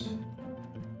rolls.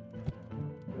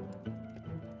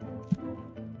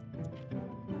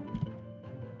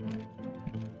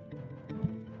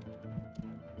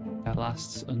 That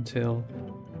lasts until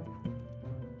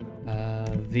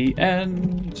the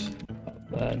end of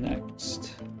the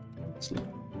next. Let's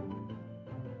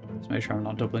make sure I'm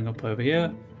not doubling up over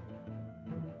here.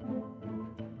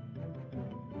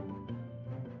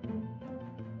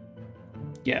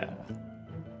 Yeah.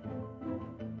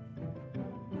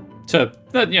 So,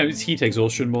 you know, it's heat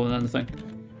exhaustion more than anything.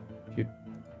 If you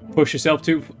push yourself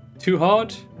too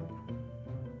hard.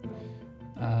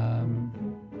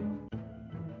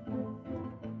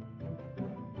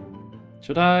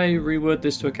 Should I reword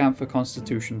this to account for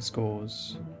Constitution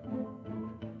scores?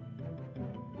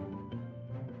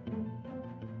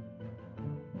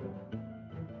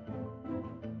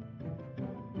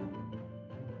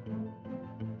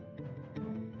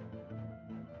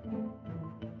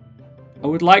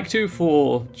 would like to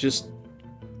for just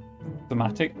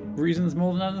thematic reasons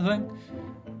more than anything.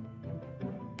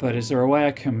 But is there a way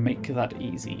I can make that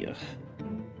easier?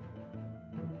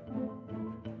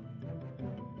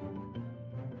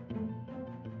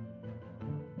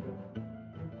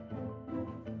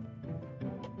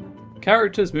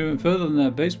 Characters moving further than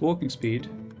their base walking speed,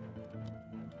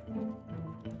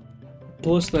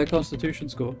 plus their constitution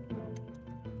score.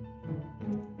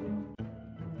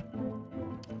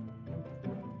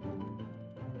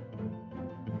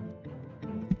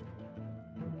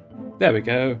 There we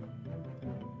go.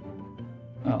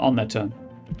 On their turn.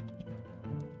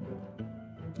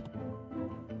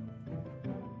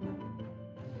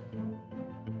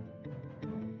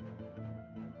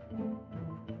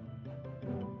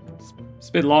 It's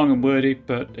a bit long and wordy,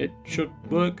 but it should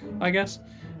work, I guess.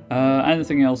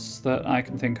 Anything else that I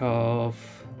can think of?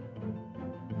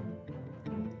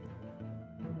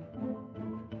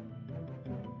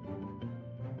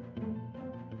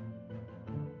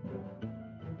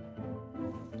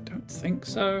 Don't think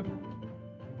so.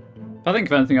 If I think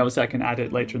of anything else, I can add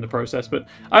it later in the process, but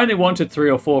I only wanted 3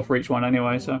 or 4 for each one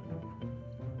anyway, so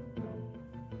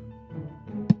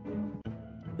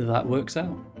that works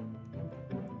out.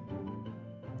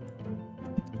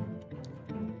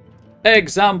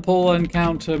 Example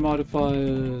encounter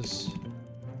modifiers.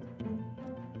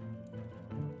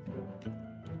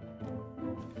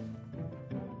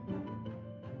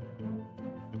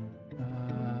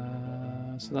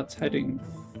 So that's heading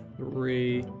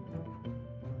 3.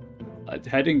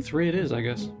 Heading 3 it is, I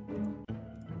guess.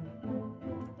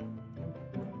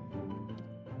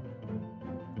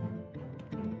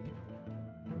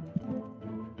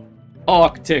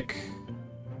 Arctic.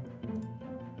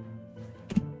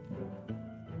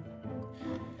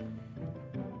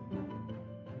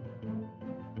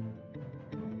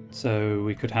 So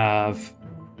we could have...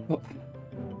 Oh.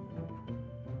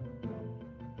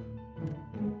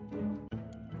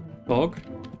 Bog.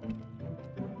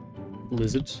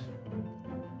 Lizard.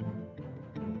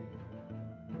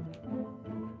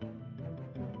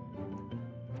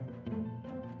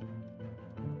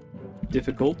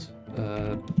 Difficult. I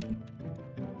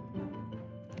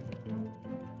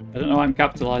don't know why I'm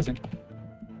capitalizing.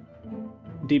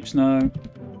 Deep snow.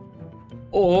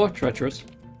 Or treacherous.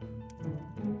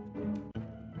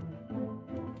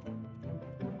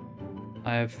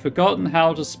 I've forgotten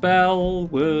how to spell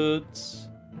words.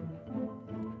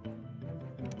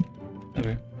 There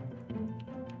we go.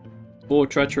 Or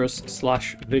treacherous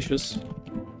 / vicious.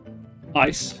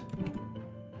 Ice.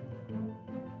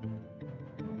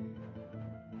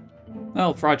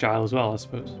 Well, fragile as well, I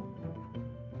suppose.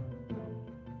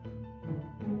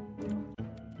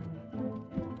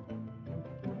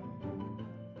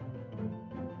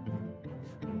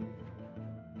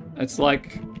 It's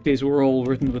like these were all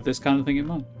written with this kind of thing in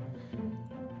mind.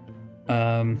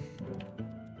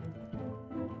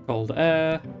 Cold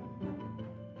air.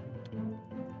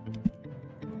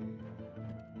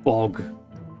 Bog.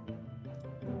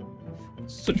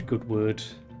 Such a good word.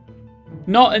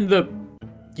 Not in the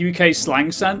UK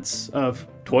slang sense of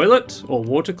toilet or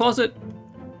water closet,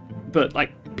 but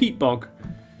like peat bog.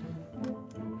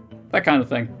 That kind of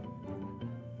thing.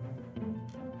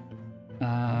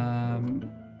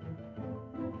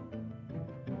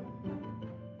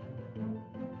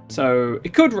 So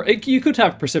you could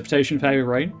have precipitation for heavy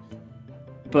rain,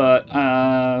 but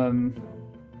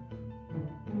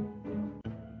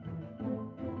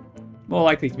more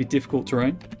likely to be difficult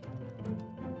terrain.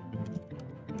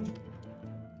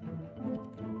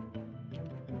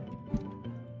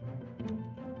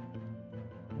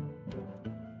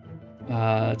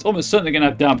 It's almost certainly going to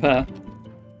have damp air.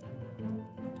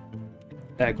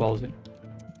 Air quality.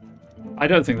 I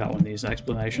don't think that one needs an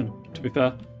explanation, to be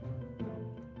fair.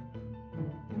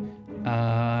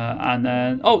 And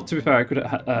then... Oh, to be fair, I could...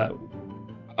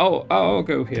 I'll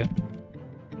go here.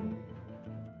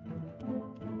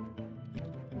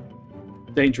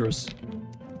 Dangerous.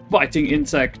 Biting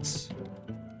insects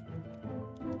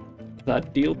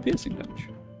that deal piercing damage.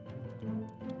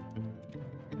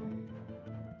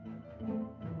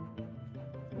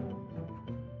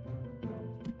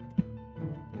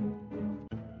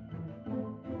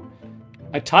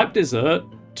 I typed dessert,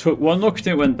 took one look at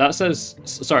it, went, that says...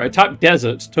 Sorry, I typed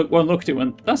desert, took one look at it,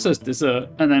 went, that says dessert,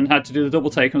 and then had to do the double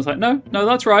take, and was like, no,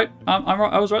 that's right. I'm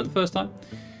right. I was right the first time.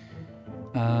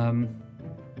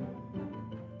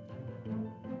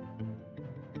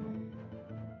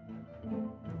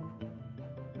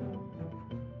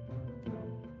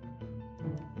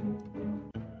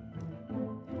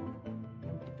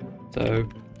 So,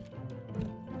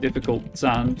 difficult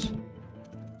sand.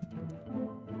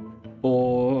 Or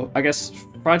I guess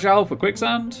fragile for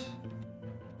quicksand.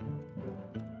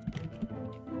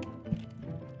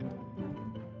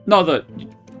 Not that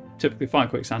you typically find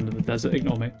quicksand in the desert,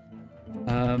 ignore me.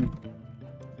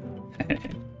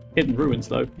 Hidden ruins,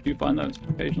 though, you do find those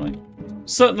occasionally.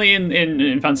 Certainly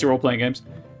in fancy role-playing games.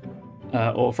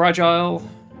 Or fragile.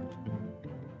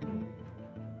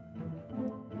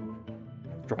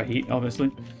 Dry heat,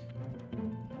 obviously.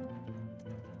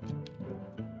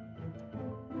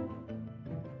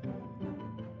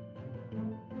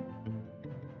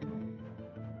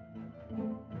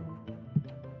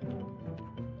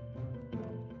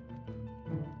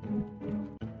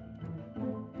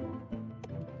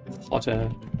 Hot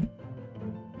air.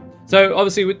 So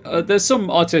obviously there's some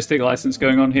artistic license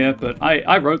going on here, but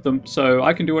I wrote them, so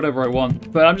I can do whatever I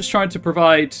want. But I'm just trying to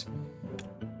provide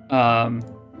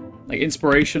like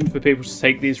inspiration for people to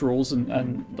take these rules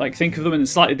and like think of them in a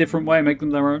slightly different way and make them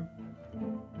their own.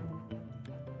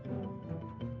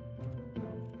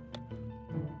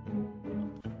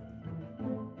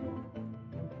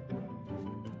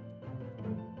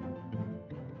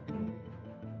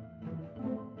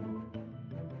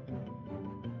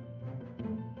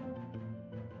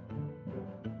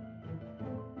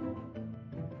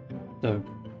 So,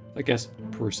 I guess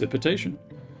precipitation.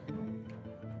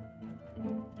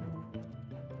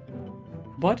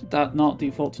 Why did that not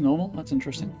default to normal? That's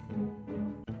interesting.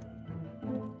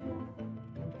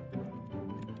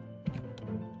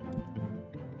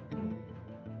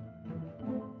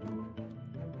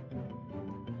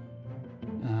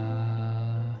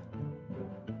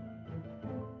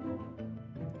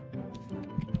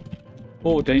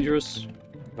 Or dangerous.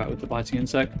 About with the biting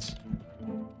insects.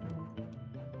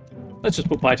 Let's just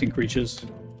put biting creatures.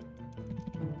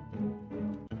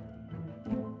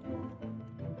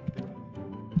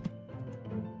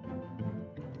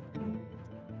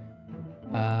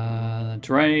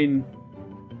 Terrain.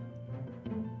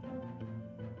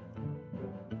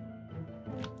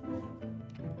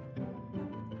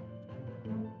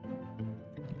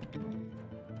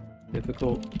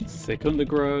 Difficult, thick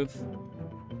undergrowth.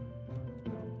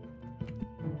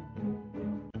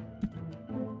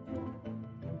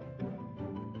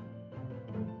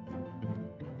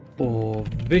 Or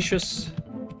vicious,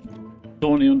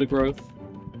 thorny undergrowth.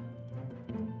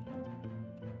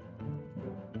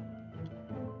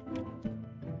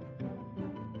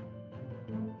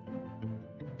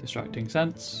 Distracting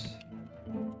sense.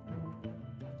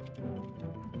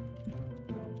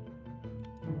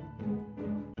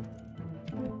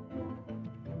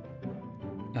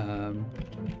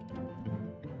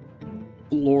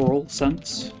 Laurel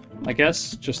sense, I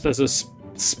guess, just as a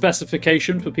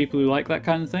specification for people who like that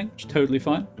kind of thing, which is totally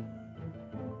fine.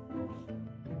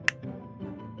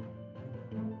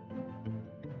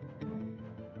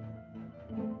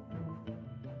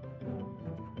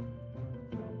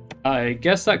 I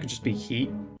guess that could just be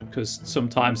heat, because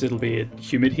sometimes it'll be a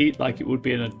humid heat like it would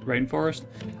be in a rainforest.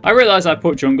 I realise I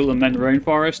put jungle and then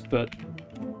rainforest, but...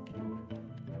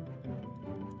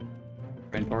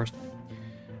 Rainforest.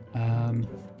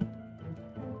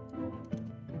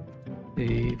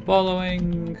 The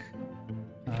following...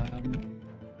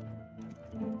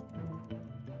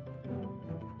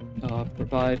 are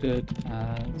provided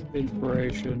as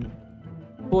inspiration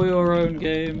for your own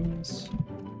games.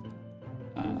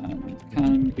 And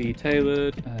can be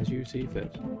tailored as you see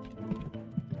fit.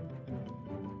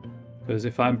 Because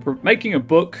if I'm making a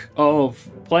book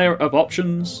of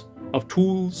options, of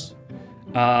tools,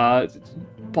 by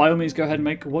all means go ahead and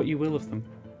make what you will of them.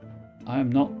 I'm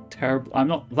not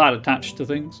that attached to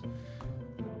things.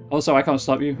 Also, I can't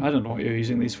stop you. I don't know what you're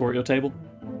using these for at your table.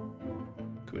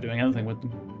 Could be doing anything with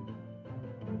them.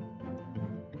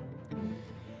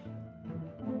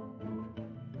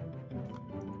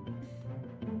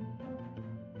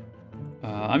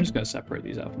 I'm just going to separate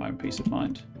these out for my own peace of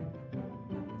mind.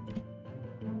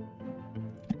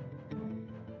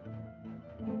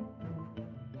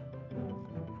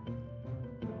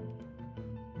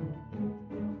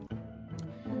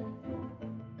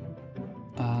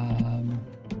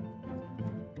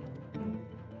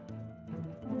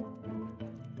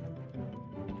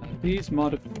 These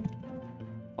modifiers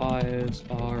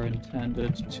are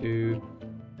intended to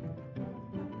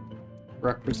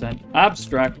represent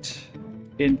abstract,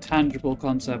 intangible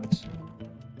concepts.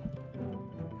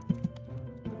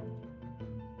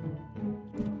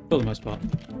 For the most part.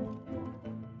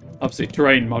 Obviously,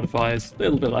 terrain modifiers, a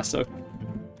little bit less so.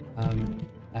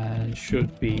 And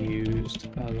should be used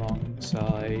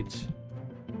alongside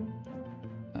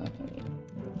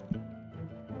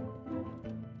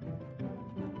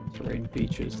terrain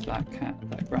features that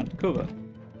grant cover.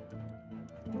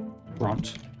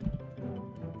 Grant.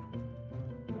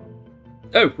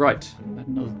 Oh, right.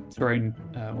 Another terrain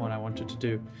one I wanted to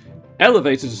do.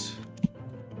 Elevators.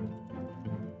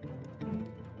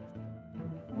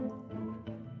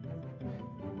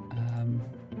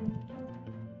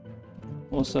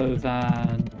 Also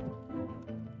then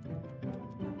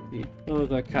the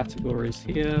other categories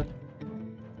here.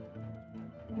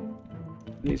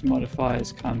 These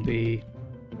modifiers can be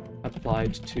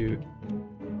applied to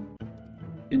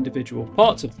individual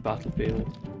parts of the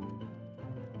battlefield.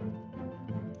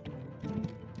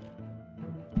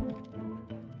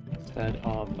 Instead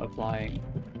of applying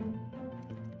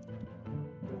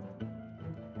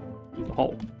to the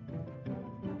whole.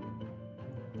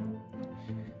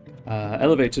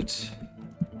 Elevated.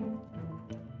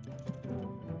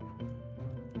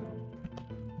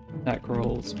 Attack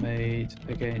rolls made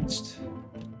against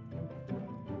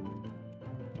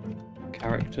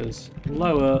characters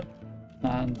lower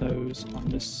than those on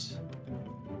this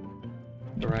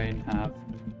terrain have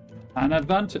an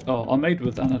advantage, or are made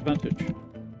with an advantage.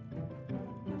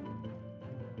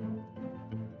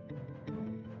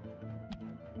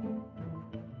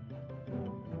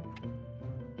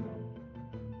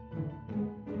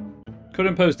 Could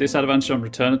impose disadvantage on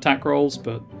return attack rolls,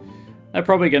 but they're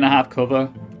probably going to have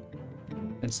cover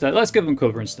instead. Let's give them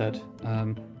cover instead.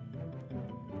 And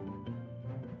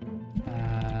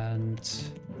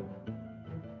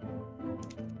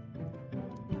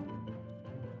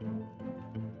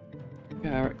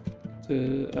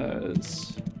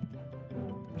characters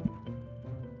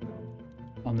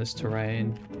on this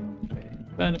terrain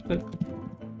benefit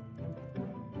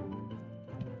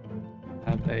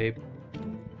have a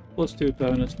 +2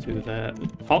 bonus to their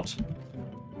hot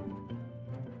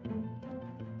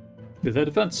to their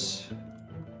defense.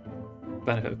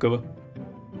 Benefit of cover.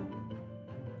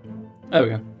 There we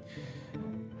go.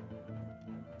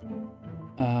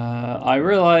 I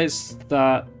realised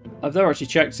that I've never actually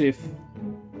checked if...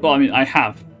 Well, I mean, I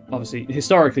have, obviously,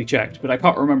 historically checked, but I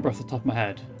can't remember off the top of my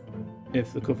head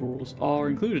if the cover rules are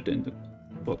included in the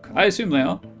book. I assume they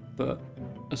are, but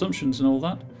assumptions and all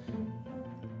that.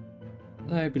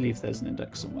 I believe there's an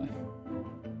index somewhere.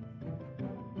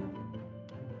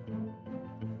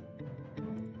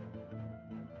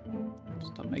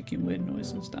 Stop making weird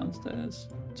noises downstairs.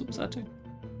 It's upsetting.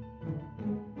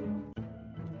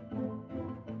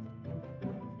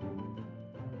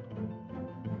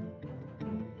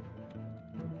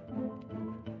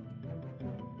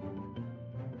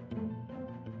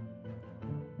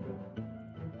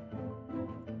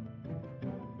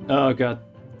 Oh god.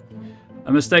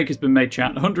 A mistake has been made,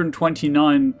 chat.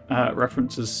 129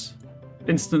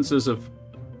 instances of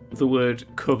the word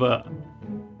cover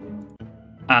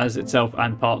as itself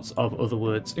and parts of other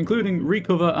words, including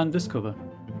recover and discover.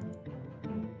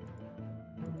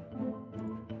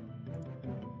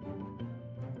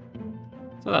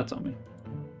 So that's on me.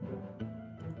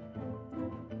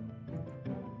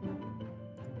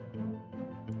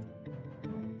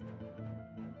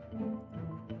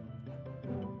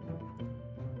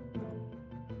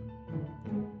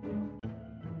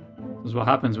 This is what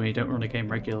happens when you don't run a game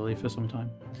regularly for some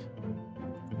time.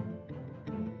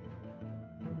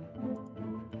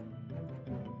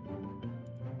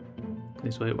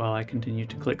 Please wait while I continue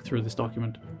to click through this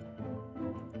document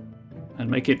and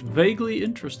make it vaguely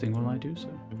interesting while I do so.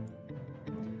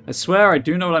 I swear I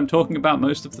do know what I'm talking about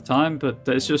most of the time, but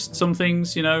there's just some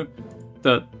things, you know,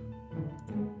 that...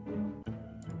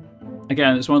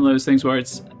 Again, it's one of those things where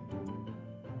it's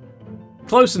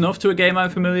close enough to a game I'm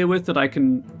familiar with that I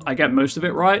get most of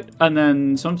it right, and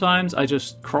then sometimes I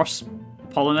just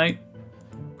cross-pollinate,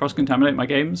 cross-contaminate my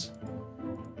games,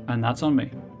 and that's on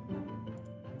me.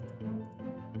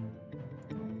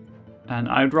 And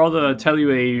I'd rather tell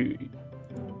you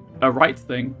a right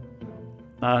thing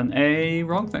than a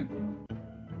wrong thing.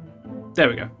 There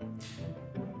we go.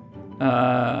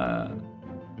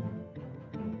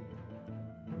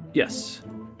 Yes.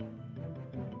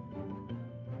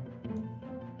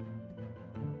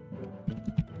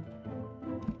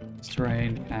 This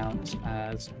terrain counts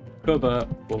as cover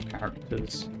for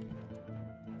characters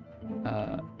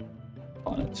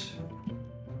on it.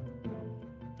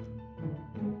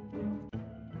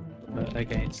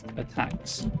 Against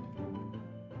attacks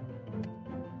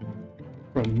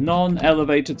from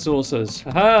non-elevated sources.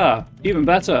 Haha! Even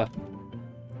better!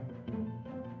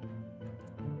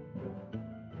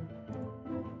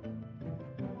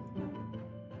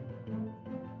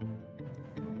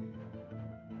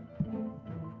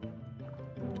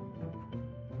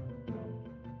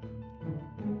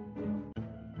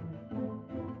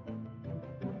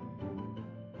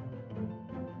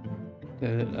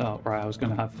 Oh, right, I was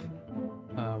going to have...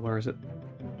 where is it?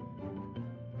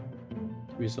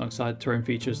 used alongside terrain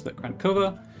features that grant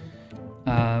cover.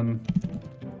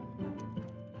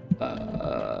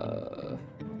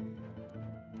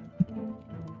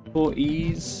 For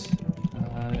ease,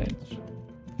 it's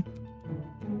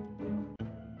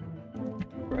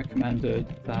recommended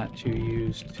that you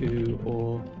use 2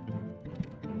 or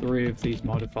 3 of these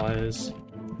modifiers.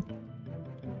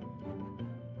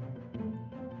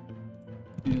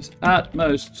 Use at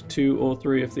most 2 or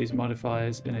 3 of these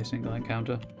modifiers in a single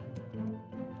encounter.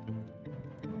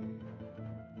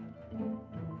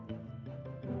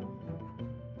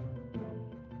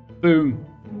 Boom.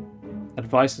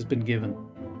 Advice has been given.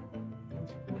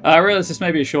 I realize this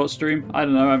may be a short stream. I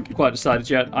don't know, I haven't quite decided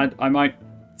yet. I might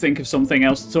think of something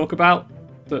else to talk about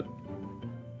that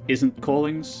isn't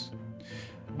callings.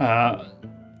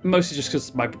 Mostly just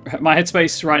because my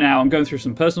headspace right now, I'm going through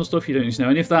some personal stuff. You don't need to know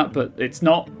any of that, but it's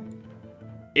not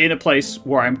in a place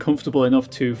where I'm comfortable enough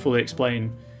to fully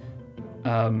explain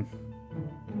how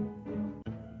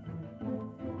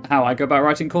I go about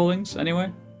writing callings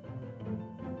anyway.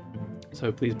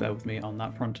 So please bear with me on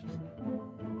that front.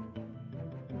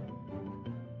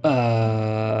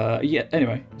 Yeah,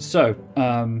 anyway, so,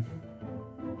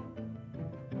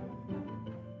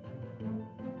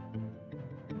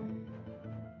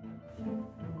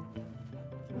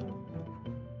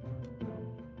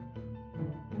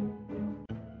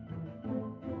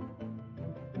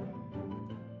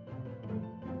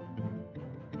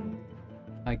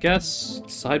 I guess,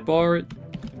 sidebar it.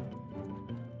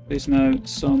 Please note,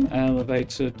 some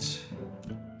elevated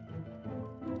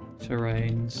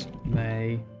terrains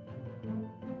may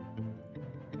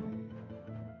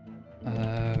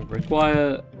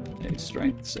require a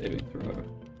strength saving throw.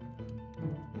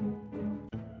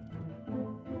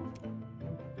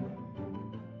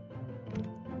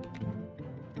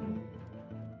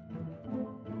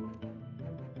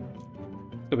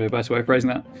 That'll be a better way of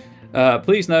phrasing that.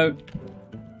 Please note.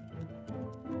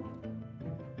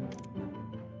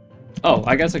 Oh,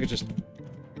 I guess I could just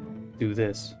do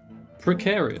this.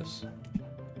 Precarious.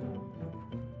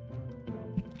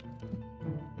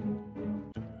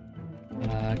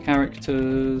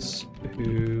 Characters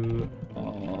who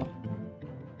are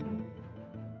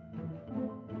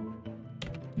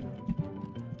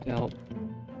dealt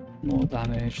more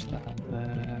damage than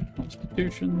their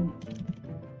constitution.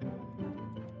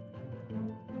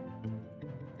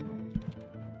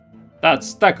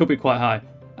 That could be quite high.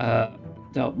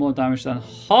 Dealt more damage than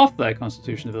half their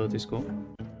constitution ability score.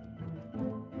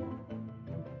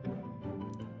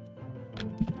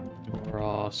 Or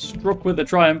are struck with a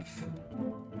triumph.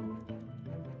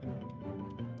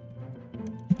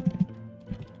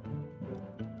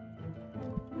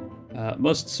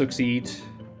 Must succeed.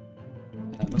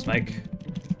 Must make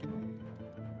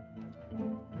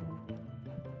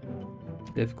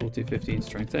difficulty 15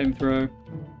 strength saving throw.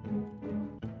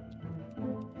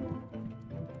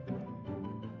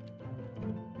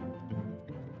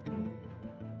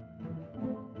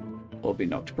 Or be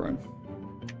knocked prone.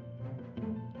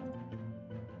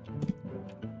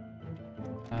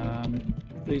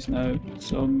 Please note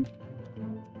some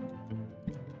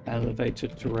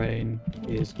elevated terrain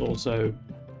is also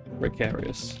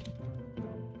precarious.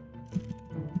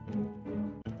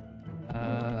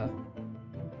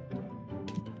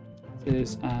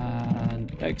 Is an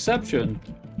exception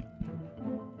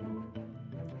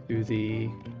to the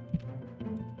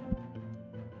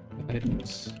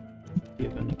guidance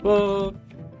given above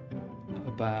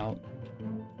about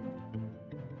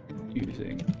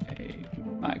using a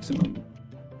maximum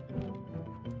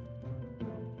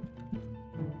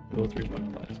 2 or 3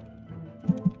 modifiers.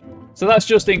 So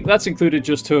that's included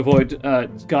just to avoid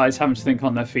guys having to think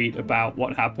on their feet about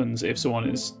what happens if someone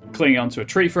is clinging onto a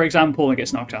tree, for example, and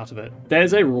gets knocked out of it.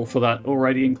 There's a rule for that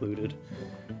already included.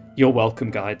 You're welcome,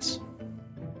 guides.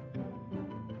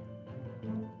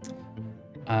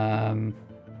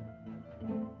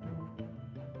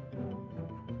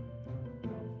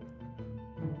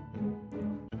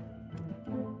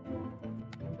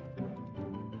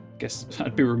 Guess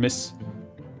I'd be remiss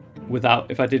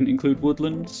if I didn't include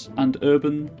woodlands and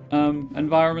urban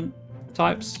environment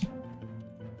types.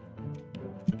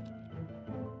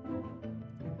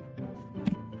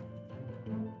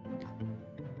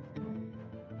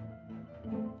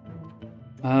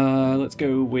 Let's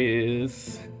go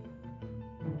with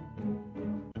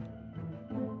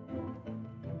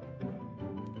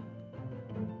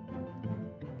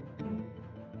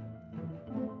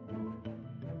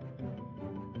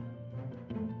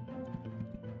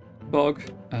bog.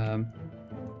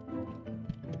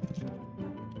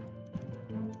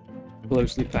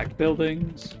 Closely packed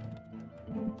buildings.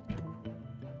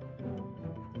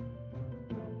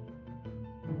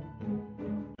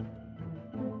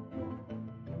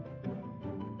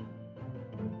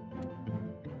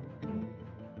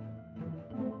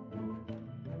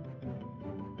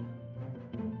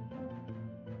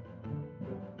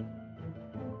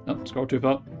 Oh, scroll too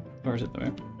far. Where is it? There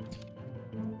we go.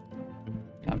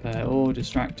 Compare all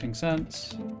distracting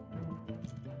scents.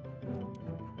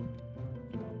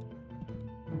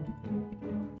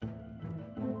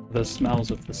 The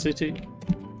smells of the city.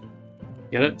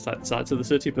 Get it? It's like sides of the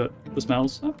city, but the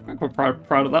smells. I'm quite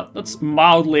proud of that. That's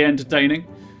mildly entertaining.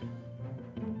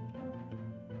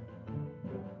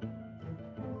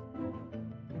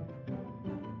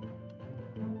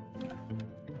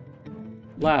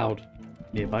 Loud.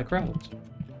 Nearby crowds.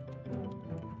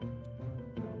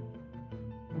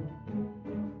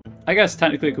 I guess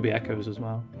technically it could be echoes as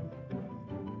well.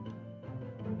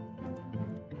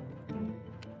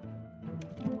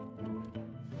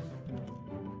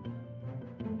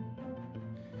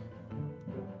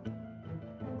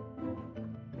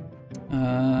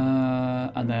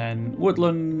 And then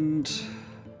woodland.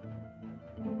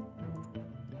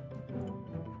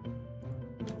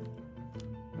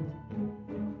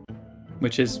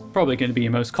 Which is probably going to be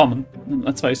your most common,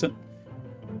 let's face it.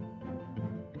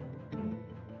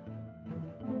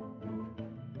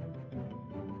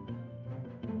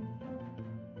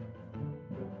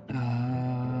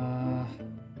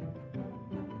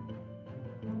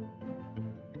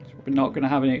 We're not going to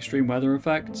have any extreme weather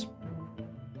effects.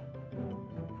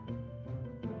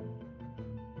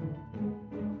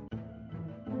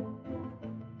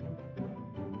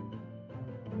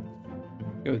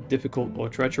 Go with difficult or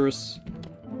treacherous.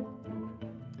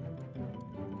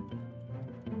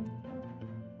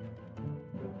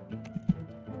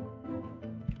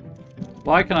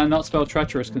 Why can I not spell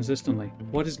treacherous consistently?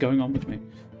 What is going on with me?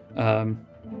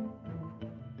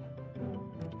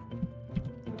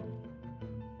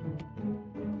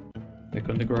 Thick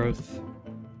undergrowth.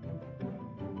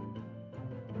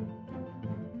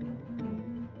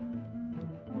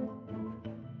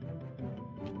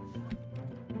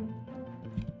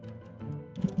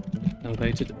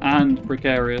 Elevated and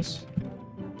precarious.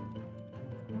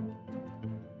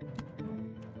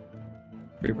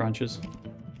 3 branches.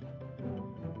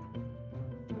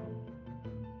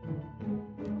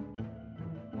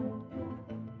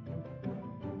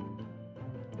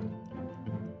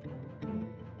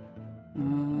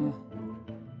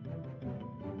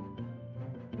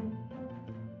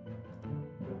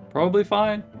 Probably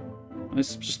fine.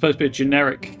 It's just supposed to be a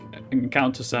generic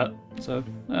encounter set, so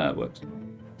it works.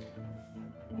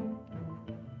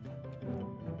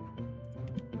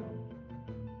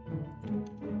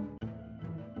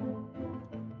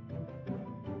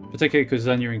 Particularly because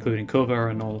then you're including cover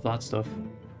and all of that stuff.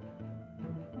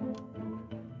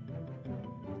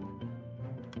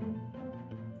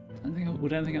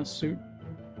 Would anything else suit?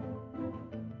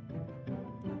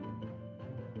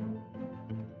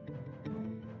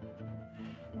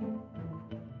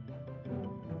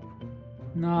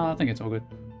 No, I think it's all good.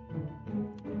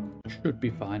 Should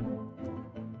be fine.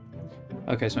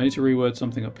 Okay, so I need to reword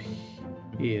something up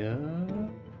here.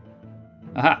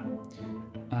 Aha!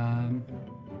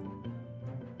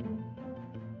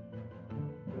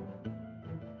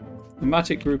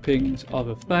 Thematic groupings of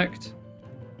effect,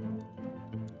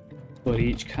 but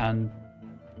each can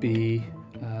be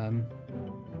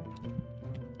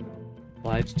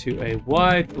applied to a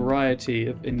wide variety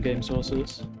of in-game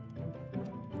sources.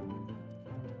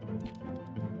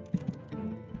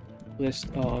 List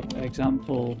of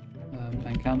example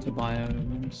encounter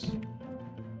biomes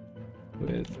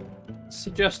with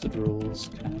suggested rules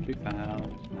can be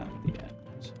found at the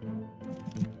end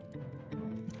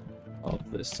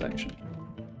of this section.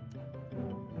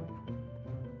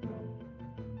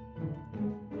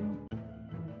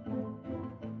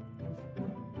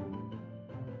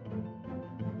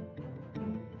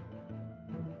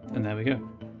 And there we go.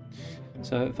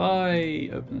 So if I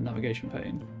open the navigation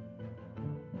pane,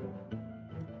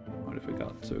 what have we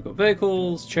got? So we've got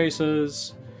vehicles,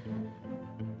 chasers,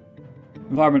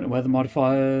 environment and weather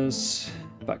modifiers,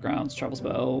 backgrounds, travel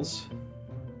spells.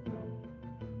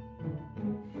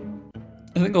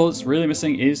 I think all that's really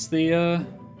missing is the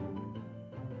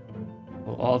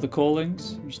what are the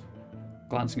callings? I'm just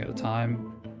glancing at the time.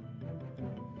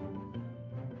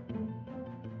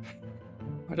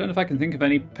 I don't know if I can think of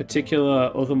any particular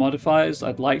other modifiers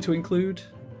I'd like to include.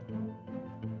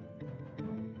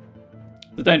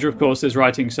 The danger, of course, is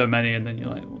writing so many and then you're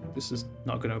like, well, this is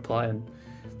not going to apply, and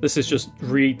this is just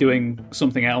redoing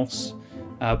something else.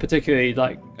 Particularly,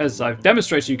 like, as I've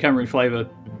demonstrated, you can reflavor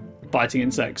biting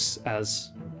insects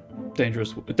as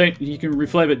dangerous. You can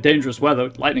reflavor dangerous weather,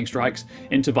 lightning strikes,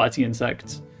 into biting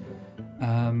insects.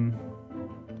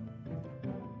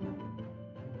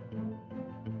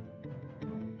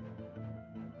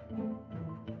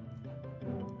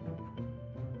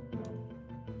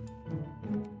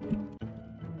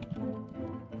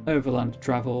 Overland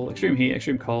travel, extreme heat,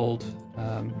 extreme cold.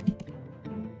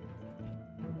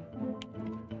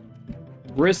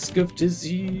 Risk of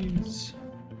disease.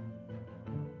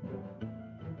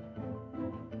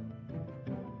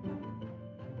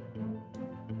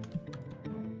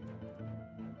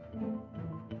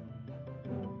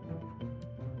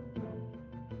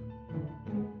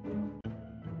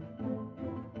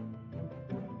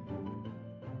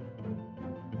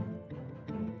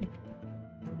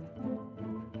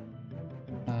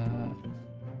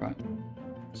 Right.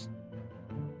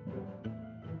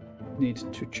 Need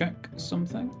to check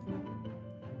something.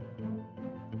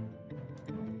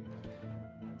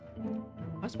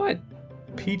 That's why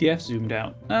PDF zoomed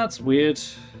out. That's weird.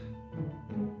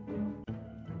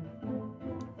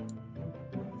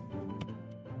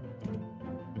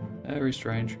 Very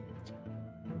strange.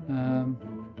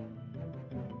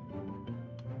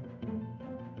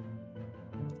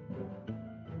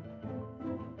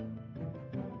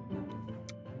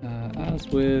 As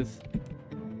with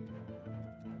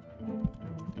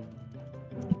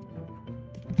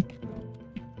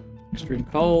extreme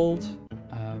cold,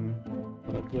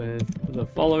 but with the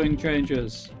following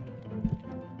changes.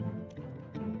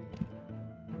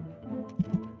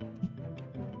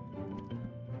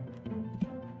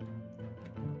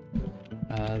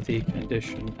 The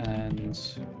condition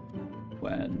ends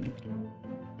when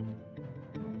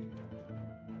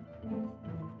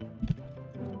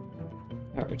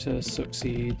character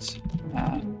succeeds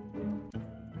at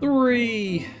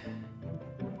 3.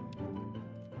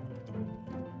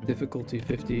 Difficulty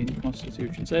 15,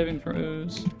 Constitution saving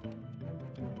throws.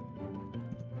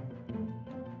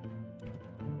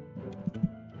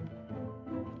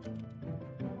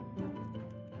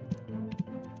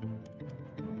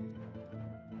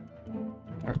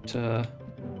 Character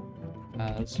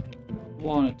has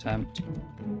 1 attempt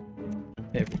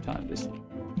every time they sleep.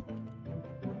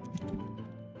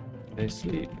 They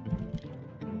sleep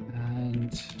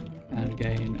and can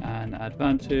gain an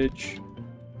advantage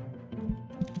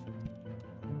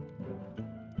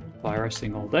by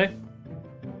resting all day.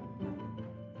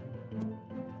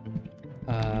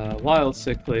 While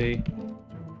sickly,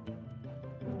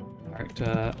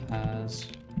 character has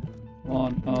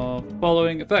 1 of the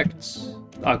following effects.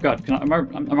 Oh god, am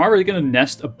I really going to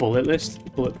nest a bullet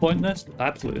point list?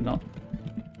 Absolutely not.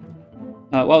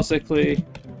 While sickly,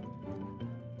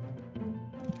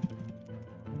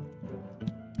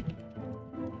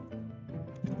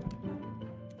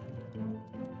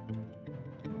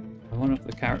 one of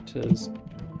the characters'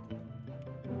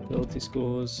 ability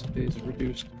scores is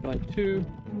reduced by 2.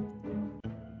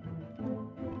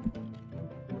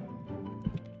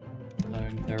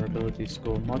 Allowing their ability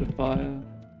score modifier.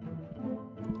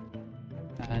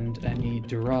 And any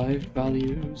derived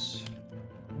values,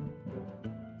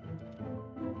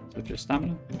 such as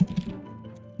stamina.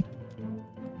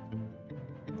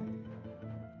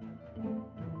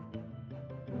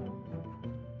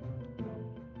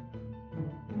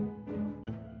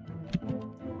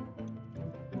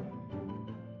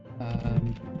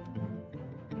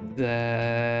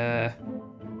 Their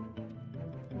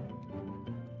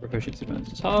proficiency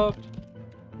bonus is halved.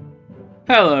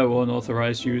 Hello,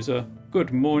 unauthorized user.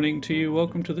 Good morning to you.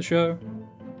 Welcome to the show.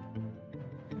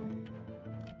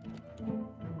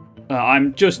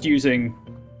 I'm just using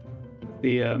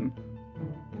the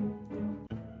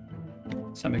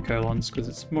semicolons because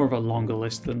it's more of a longer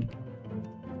list than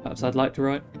perhaps I'd like to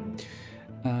write.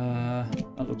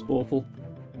 That looks awful.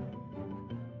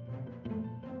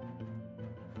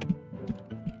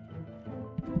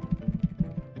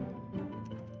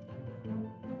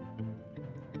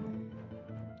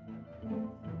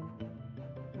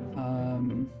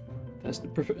 There's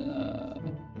the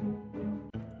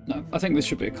no, I think this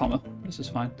should be a comma. This is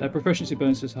fine. Their proficiency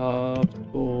bonus is halved,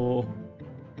 or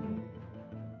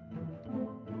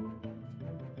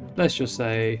let's just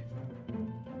say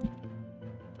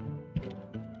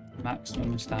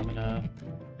maximum stamina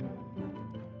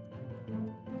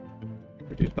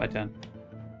reduced by 10.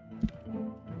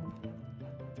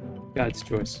 Guide's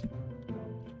choice.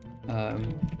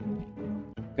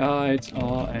 Guides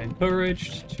are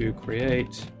encouraged to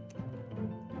create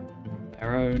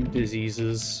their own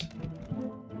diseases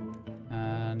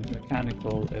and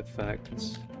mechanical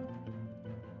effects.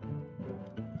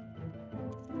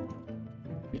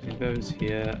 Using those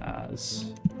here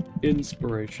as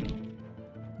inspiration.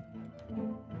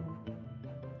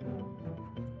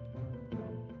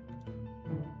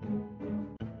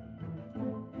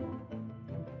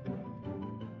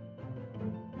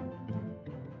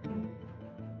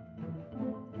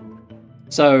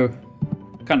 So,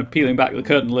 kind of peeling back the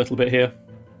curtain a little bit here.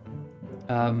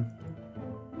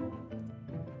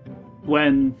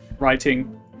 when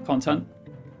writing content.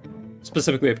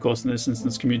 Specifically, of course, in this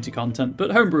instance, community content,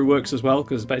 but homebrew works as well,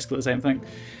 because it's basically the same thing.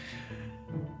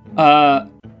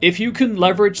 If you can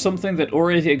leverage something that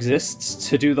already exists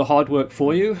to do the hard work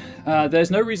for you,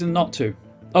 there's no reason not to.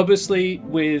 Obviously,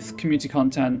 with community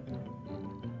content,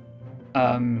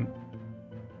 on,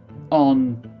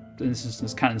 in this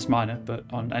instance, Cannon's Minor, but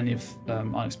on any of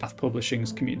Onyx Path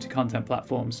Publishing's community content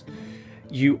platforms,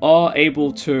 you are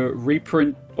able to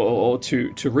reprint or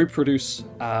to reproduce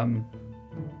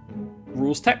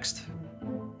rules text.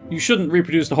 You shouldn't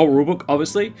reproduce the whole rulebook,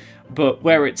 obviously, but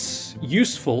where it's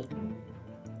useful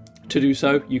to do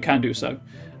so, you can do so.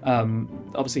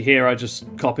 Obviously here I just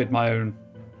copied my own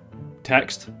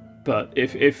text, but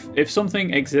if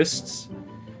something exists,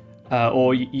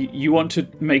 or you want to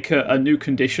make a new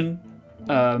condition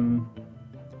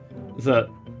that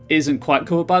isn't quite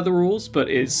covered by the rules, but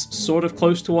is sort of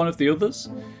close to one of the others,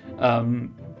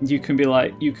 you can be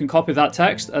like, you can copy that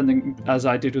text, and then, as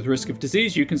I did with Risk of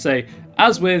Disease, you can say,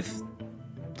 as with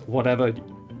whatever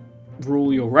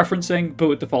rule you're referencing, but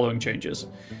with the following changes.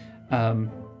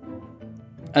 And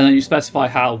then you specify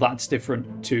how that's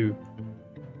different to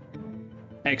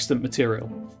extant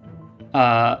material.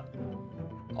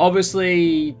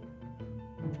 Obviously,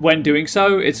 when doing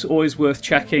so, it's always worth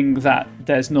checking that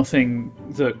there's nothing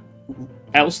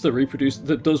else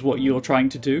that does what you're trying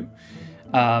to do.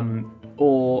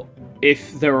 Or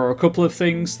if there are a couple of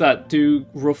things that do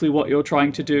roughly what you're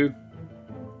trying to do,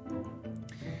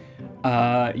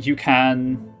 you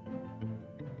can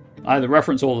either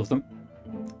reference all of them.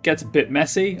 Gets a bit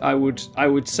messy. I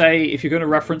would say if you're going to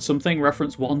reference something,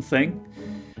 reference one thing,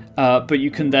 but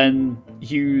you can then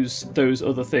use those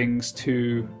other things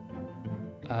to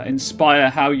inspire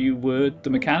how you word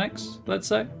the mechanics, let's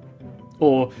say.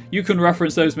 Or you can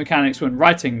reference those mechanics when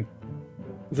writing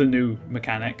the new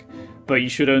mechanic, but you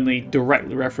should only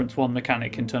directly reference one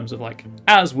mechanic in terms of, like,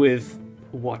 as with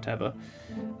whatever.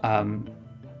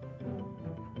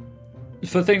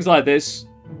 For things like this,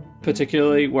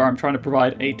 particularly where I'm trying to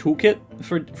provide a toolkit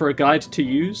for a guide to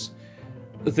use,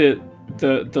 the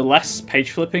less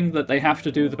page flipping that they have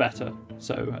to do, the better.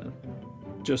 So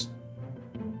just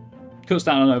cuts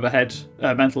down on overhead,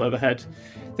 mental overhead.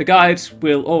 The guide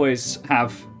will always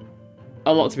have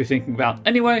a lot to be thinking about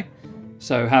anyway,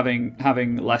 so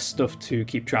having less stuff to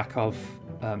keep track of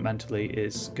mentally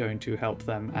is going to help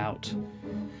them out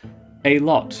a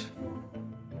lot.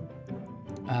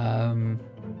 I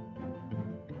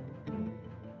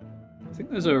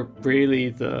think those are really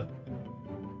the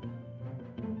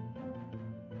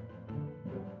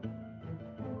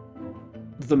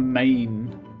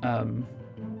main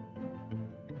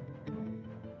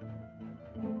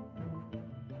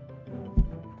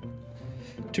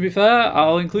To be fair,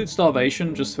 I'll include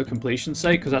starvation just for completion's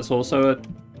sake, because that's also a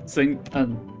thing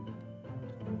and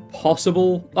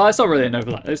possible. Oh, it's not really an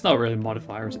overlap. It's not really a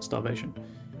modifier, is it? Starvation.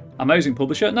 Amazing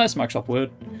publisher. No, it's Microsoft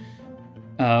Word.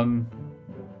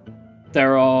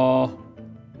 There are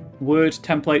Word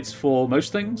templates for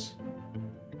most things.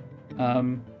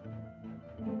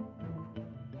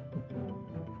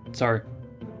 Sorry.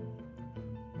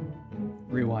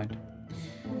 Rewind.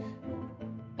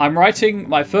 I'm writing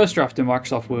my first draft in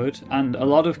Microsoft Word, and a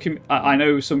lot of I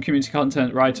know some community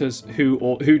content writers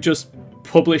who just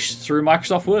publish through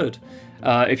Microsoft Word.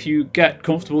 If you get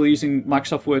comfortable using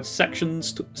Microsoft Word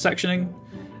sectioning,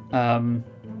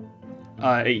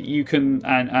 you can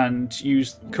and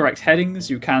use correct headings.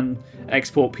 You can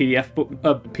export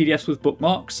PDFs with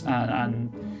bookmarks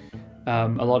and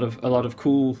a lot of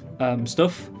cool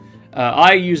stuff.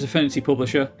 I use Affinity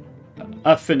Publisher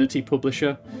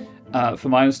for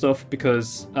my own stuff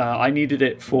because I needed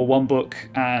it for one book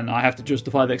and I have to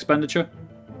justify the expenditure.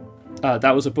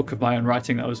 That was a book of my own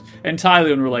writing that was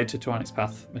entirely unrelated to Onyx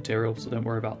Path material, so don't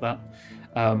worry about that.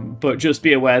 But just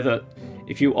be aware that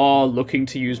if you are looking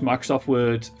to use Microsoft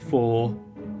Word for...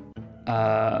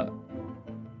 I've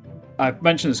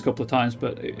mentioned this a couple of times,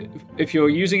 but if you're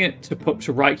using it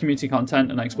to write community content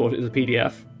and export it as a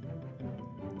PDF,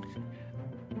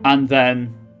 and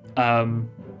then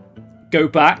go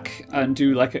back and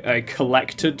do like a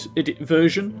collected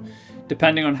version,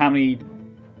 depending on how many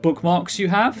bookmarks you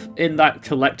have in that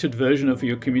collected version of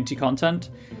your community content,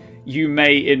 you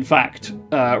may in fact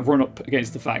run up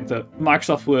against the fact that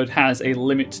Microsoft Word has a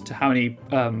limit to how many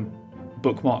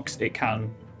bookmarks it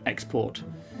can export.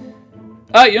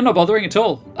 You're not bothering at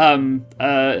all.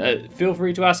 Feel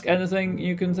free to ask anything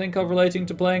you can think of relating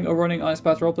to playing or running Onyx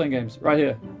Path role-playing games right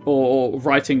here, or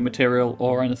writing material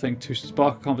or anything to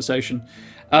spark a conversation.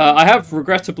 I have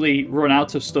regrettably run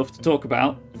out of stuff to talk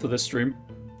about for this stream.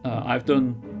 I've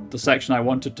done the section I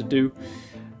wanted to do.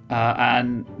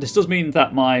 And this does mean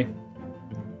that my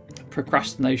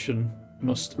procrastination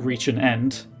must reach an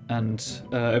end, and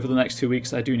over the next 2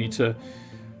 weeks I do need to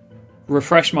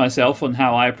refresh myself on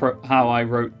how I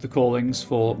wrote the callings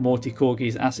for Morty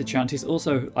Corgi's acid shanties.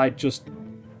 Also,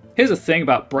 here's the thing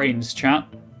about brains, chat.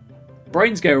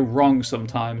 Brains go wrong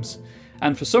sometimes,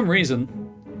 and for some reason,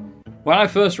 when I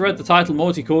first read the title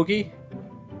Morty Corgi,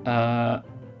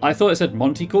 I thought it said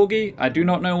Monty Corgi. I do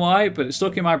not know why, but it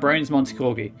stuck in my brain as Monty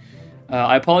Corgi.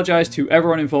 I apologise to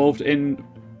everyone involved in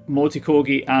Morty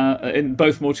Corgi, in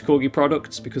both Morty Corgi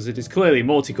products, because it is clearly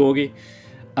Morty Corgi,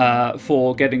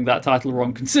 for getting that title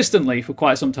wrong consistently for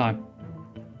quite some time.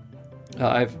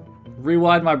 I've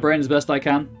rewired my brain as best I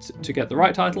can to get the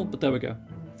right title, but there we go.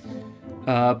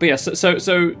 But yeah,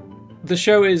 so the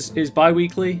show is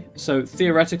bi-weekly, so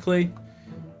theoretically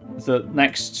the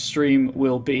next stream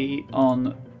will be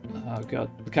on, oh god,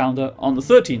 the calendar, on the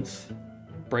 13th.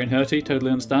 Brain hurty, totally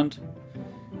understand.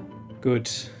 Good.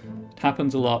 It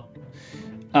happens a lot.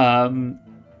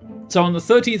 So on the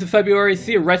 13th of February,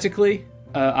 theoretically,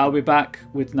 I'll be back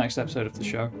with the next episode of the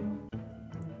show.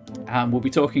 And we'll be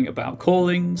talking about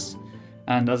callings.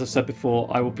 And as I said before,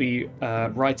 I will be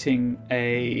writing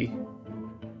a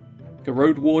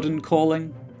road warden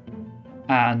calling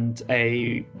and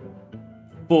a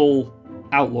full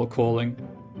outlaw calling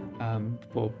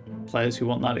for players who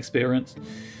want that experience.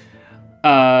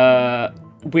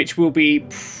 Which will be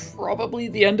probably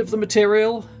the end of the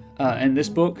material in this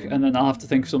book, and then I'll have to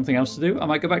think of something else to do. I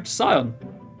might go back to Scion.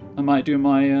 I might do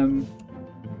my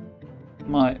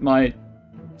my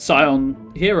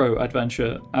Scion hero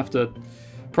adventure after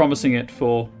promising it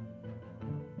for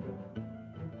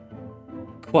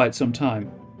quite some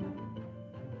time.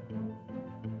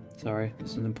 Sorry,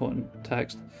 this is an important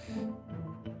text.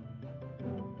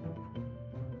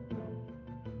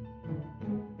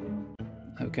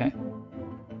 Okay.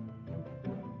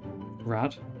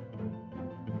 Rad.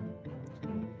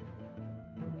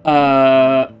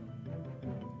 To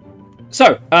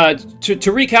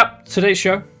recap today's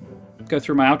show, go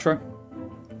through my outro.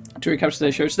 To recap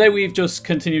today's show, today we've just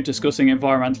continued discussing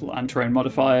environmental and terrain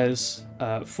modifiers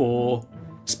for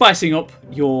spicing up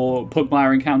your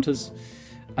Pugmire encounters.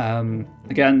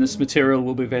 Again, this material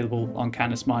will be available on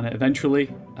Canis Minor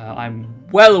eventually. I'm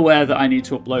well aware that I need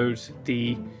to upload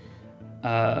the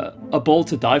A Ball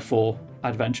to Die For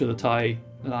adventure that I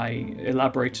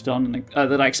elaborated on and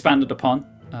that I expanded upon.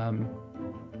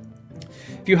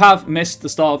 If you have missed the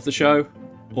start of the show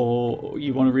or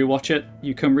you want to rewatch it,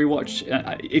 you can rewatch.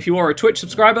 If you are a Twitch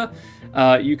subscriber,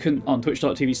 you can on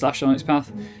twitch.tv/Onyx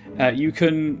Path. You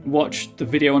can watch the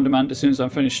video on demand as soon as I'm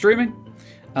finished streaming.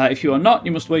 If you are not,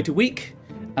 you must wait a week,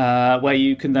 where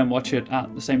you can then watch it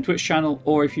at the same Twitch channel,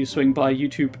 or if you swing by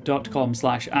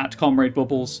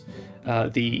youtube.com/@ComradeBubbles,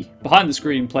 the behind the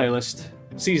screen playlist,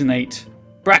 season 8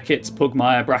 brackets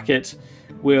Pugmire bracket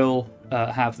will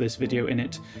have this video in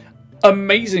it.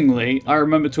 Amazingly, I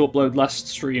remember to upload last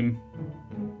stream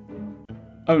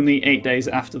only 8 days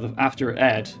after it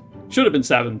aired. Should have been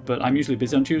 7, but I'm usually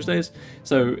busy on Tuesdays,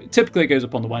 so typically it goes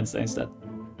up on the Wednesday instead.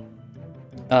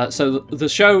 So the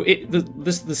show,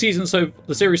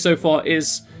 the series so far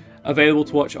is available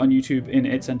to watch on YouTube in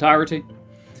its entirety.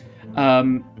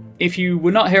 If you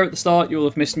were not here at the start, you'll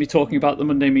have missed me talking about the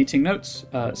Monday meeting notes.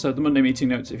 So the Monday meeting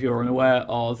notes, if you're unaware,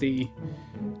 are the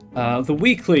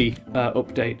weekly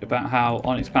update about how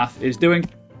Onyx Path is doing.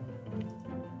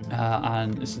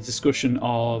 And it's a discussion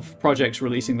of projects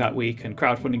releasing that week and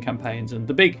crowdfunding campaigns. And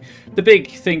the big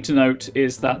thing to note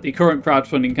is that the current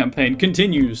crowdfunding campaign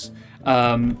continues.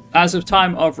 As of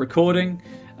time of recording,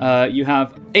 you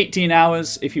have 18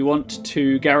 hours if you want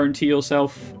to guarantee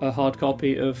yourself a hard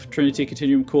copy of Trinity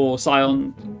Continuum Core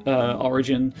Scion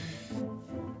Origin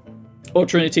or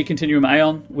Trinity Continuum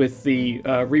Aeon with the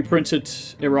reprinted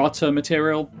errata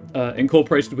material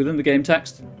incorporated within the game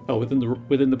text, or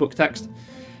within the book text.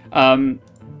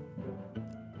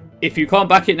 If you can't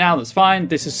back it now, that's fine.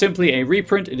 This is simply a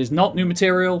reprint. It is not new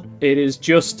material. It is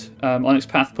just Onyx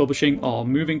Path Publishing are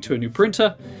moving to a new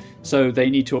printer, so they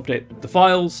need to update the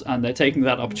files, and they're taking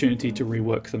that opportunity to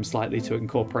rework them slightly to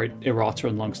incorporate errata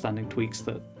and long-standing tweaks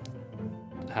that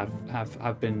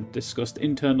have been discussed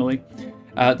internally.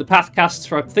 The Pathcasts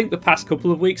for I think the past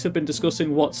couple of weeks have been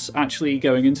discussing what's actually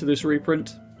going into this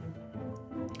reprint.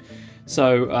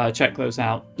 So check those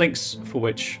out. Links for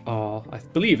which are, I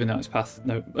believe, in the Onyx Path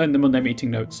note, in the Monday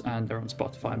meeting notes, and they're on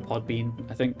Spotify and Podbean,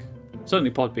 I think.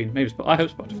 Certainly Podbean, maybe I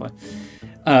hope Spotify.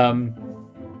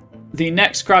 The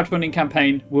next crowdfunding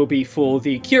campaign will be for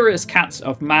the Curious Cats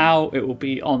of Mao. It will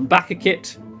be on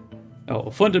BackerKit,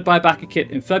 or funded by BackerKit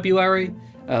in February.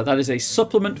 That is a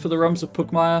supplement for the Realms of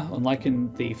Pugmire, unlike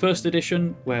in the first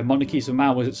edition, where Monarchies of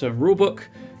Mao was its own rulebook.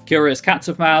 Curious Cats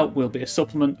of Mao will be a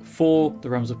supplement for the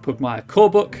Realms of Pugmire core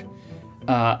book.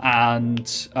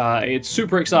 It's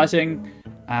super exciting,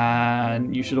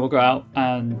 and you should all go out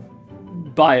and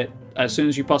buy it as soon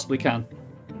as you possibly can.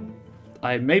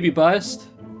 I may be biased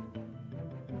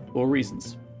for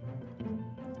reasons.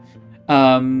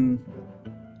 On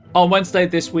Wednesday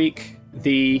this week,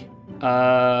 there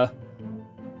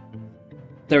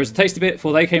is a tasty bit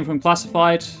for They Came From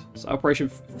Classified. It's Operation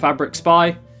Fabric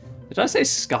Spy. Did I say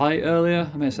Sky earlier?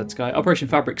 I may have said Sky. Operation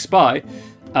Fabric Spy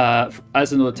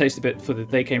as another tasty bit for the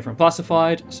They Came From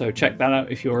Classified. So check that out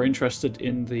if you're interested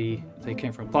in the They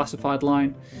Came From Classified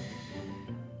line.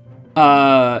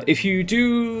 If you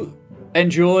do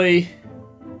enjoy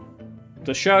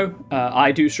the show,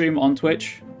 I do stream on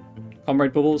Twitch,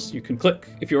 Comrade Bubbles. You can click,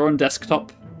 if you're on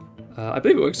desktop, I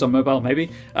believe it works on mobile maybe,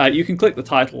 you can click the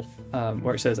title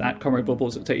where it says @Comrade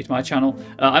Bubbles. It'll take you to my channel.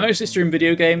 I mostly stream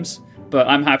video games, but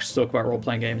I'm happy to talk about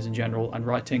role-playing games in general and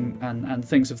writing and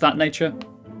things of that nature.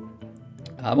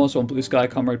 I'm also on Blue Sky,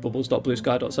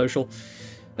 comradebubbles.bluesky.social,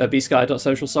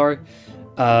 bsky.social, sorry.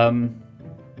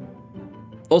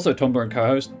 Also Tumblr and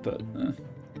co-host, but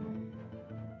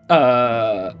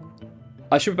I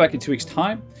should be back in 2 weeks'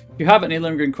 time. If you have any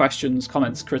lingering questions,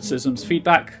 comments, criticisms,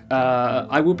 feedback,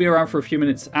 I will be around for a few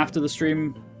minutes after the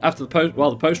stream, after the post,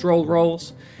 while the post-roll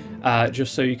rolls,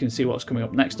 just so you can see what's coming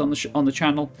up next on the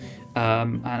channel,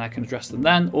 and I can address them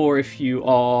then. Or if you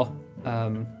are,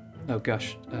 oh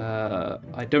gosh,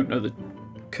 I don't know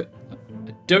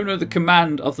the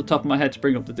command off the top of my head to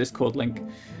bring up the Discord link.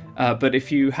 But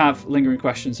if you have lingering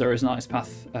questions, there is an Onyx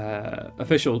Path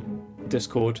official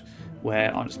Discord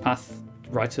where Onyx Path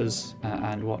writers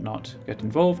and whatnot get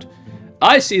involved.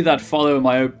 I see that follow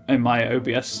in my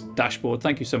OBS dashboard.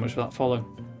 Thank you so much for that follow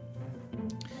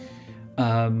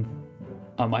on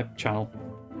my channel.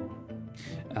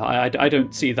 I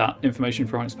don't see that information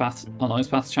for Onyx Path on Onyx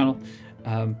Path's channel.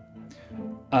 Not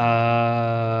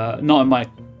in my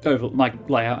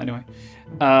layout anyway.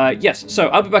 Yes, so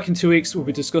I'll be back in 2 weeks. We'll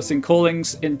be discussing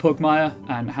callings in Pugmire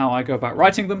and how I go about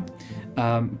writing them.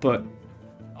 But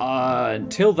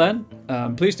until then,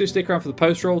 please do stick around for the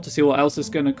post roll to see what else is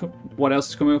coming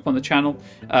up on the channel.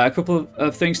 A couple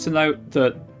of things to note: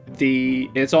 that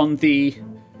it's on the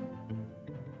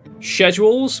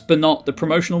schedules, but not the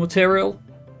promotional material.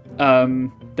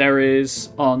 There is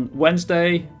on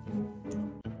Wednesday.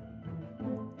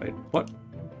 Wait, what?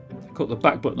 I caught the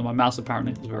back button on my mouse.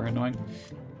 Apparently, it's very annoying.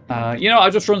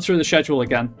 I'll just run through the schedule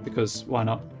again because why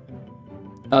not?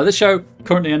 This show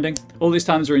currently ending. All these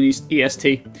times are in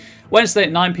EST. Wednesday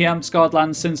at 9 PM, Scarred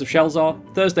Lands, Sins of Shelzar.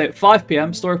 Thursday at 5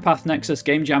 PM, Storypath Nexus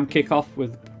Game Jam kickoff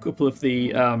with a couple of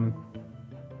the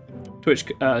Twitch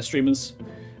streamers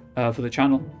for the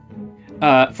channel.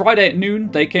 Friday at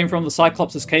noon, They Came From the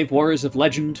Cyclops' Cave Warriors of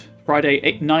Legend.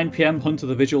 Friday 9 PM, Hunt of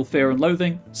the Vigil, Fear and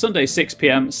Loathing. Sunday 6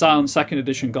 PM, Sound 2nd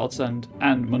Edition Godsend.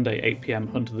 And Monday 8 PM,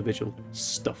 Hunt of the Vigil,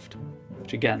 Stuffed.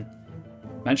 Which again,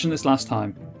 mentioned this last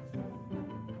time.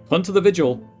 Hunt of the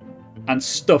Vigil and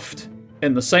Stuffed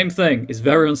in the same thing is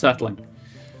very unsettling.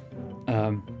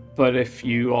 But if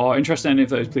you are interested in any of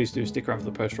those, please do stick around for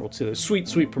the post-roll to the sweet,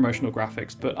 sweet promotional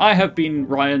graphics. But I have been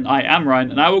Ryan, I am Ryan,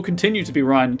 and I will continue to be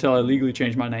Ryan until I legally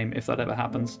change my name, if that ever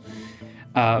happens.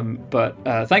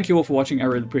 Thank you all for watching. I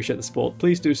really appreciate the support.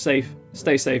 Please do stay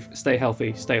safe, stay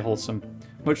healthy, stay wholesome.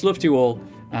 Much love to you all,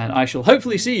 and I shall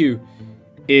hopefully see you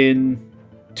in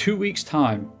 2 weeks'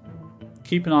 time.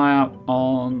 Keep an eye out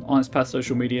on Onyx Path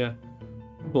social media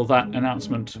for that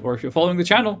announcement, or if you're following the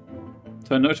channel,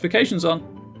 turn notifications on.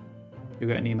 You'll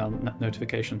get an email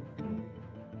notification.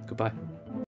 Goodbye.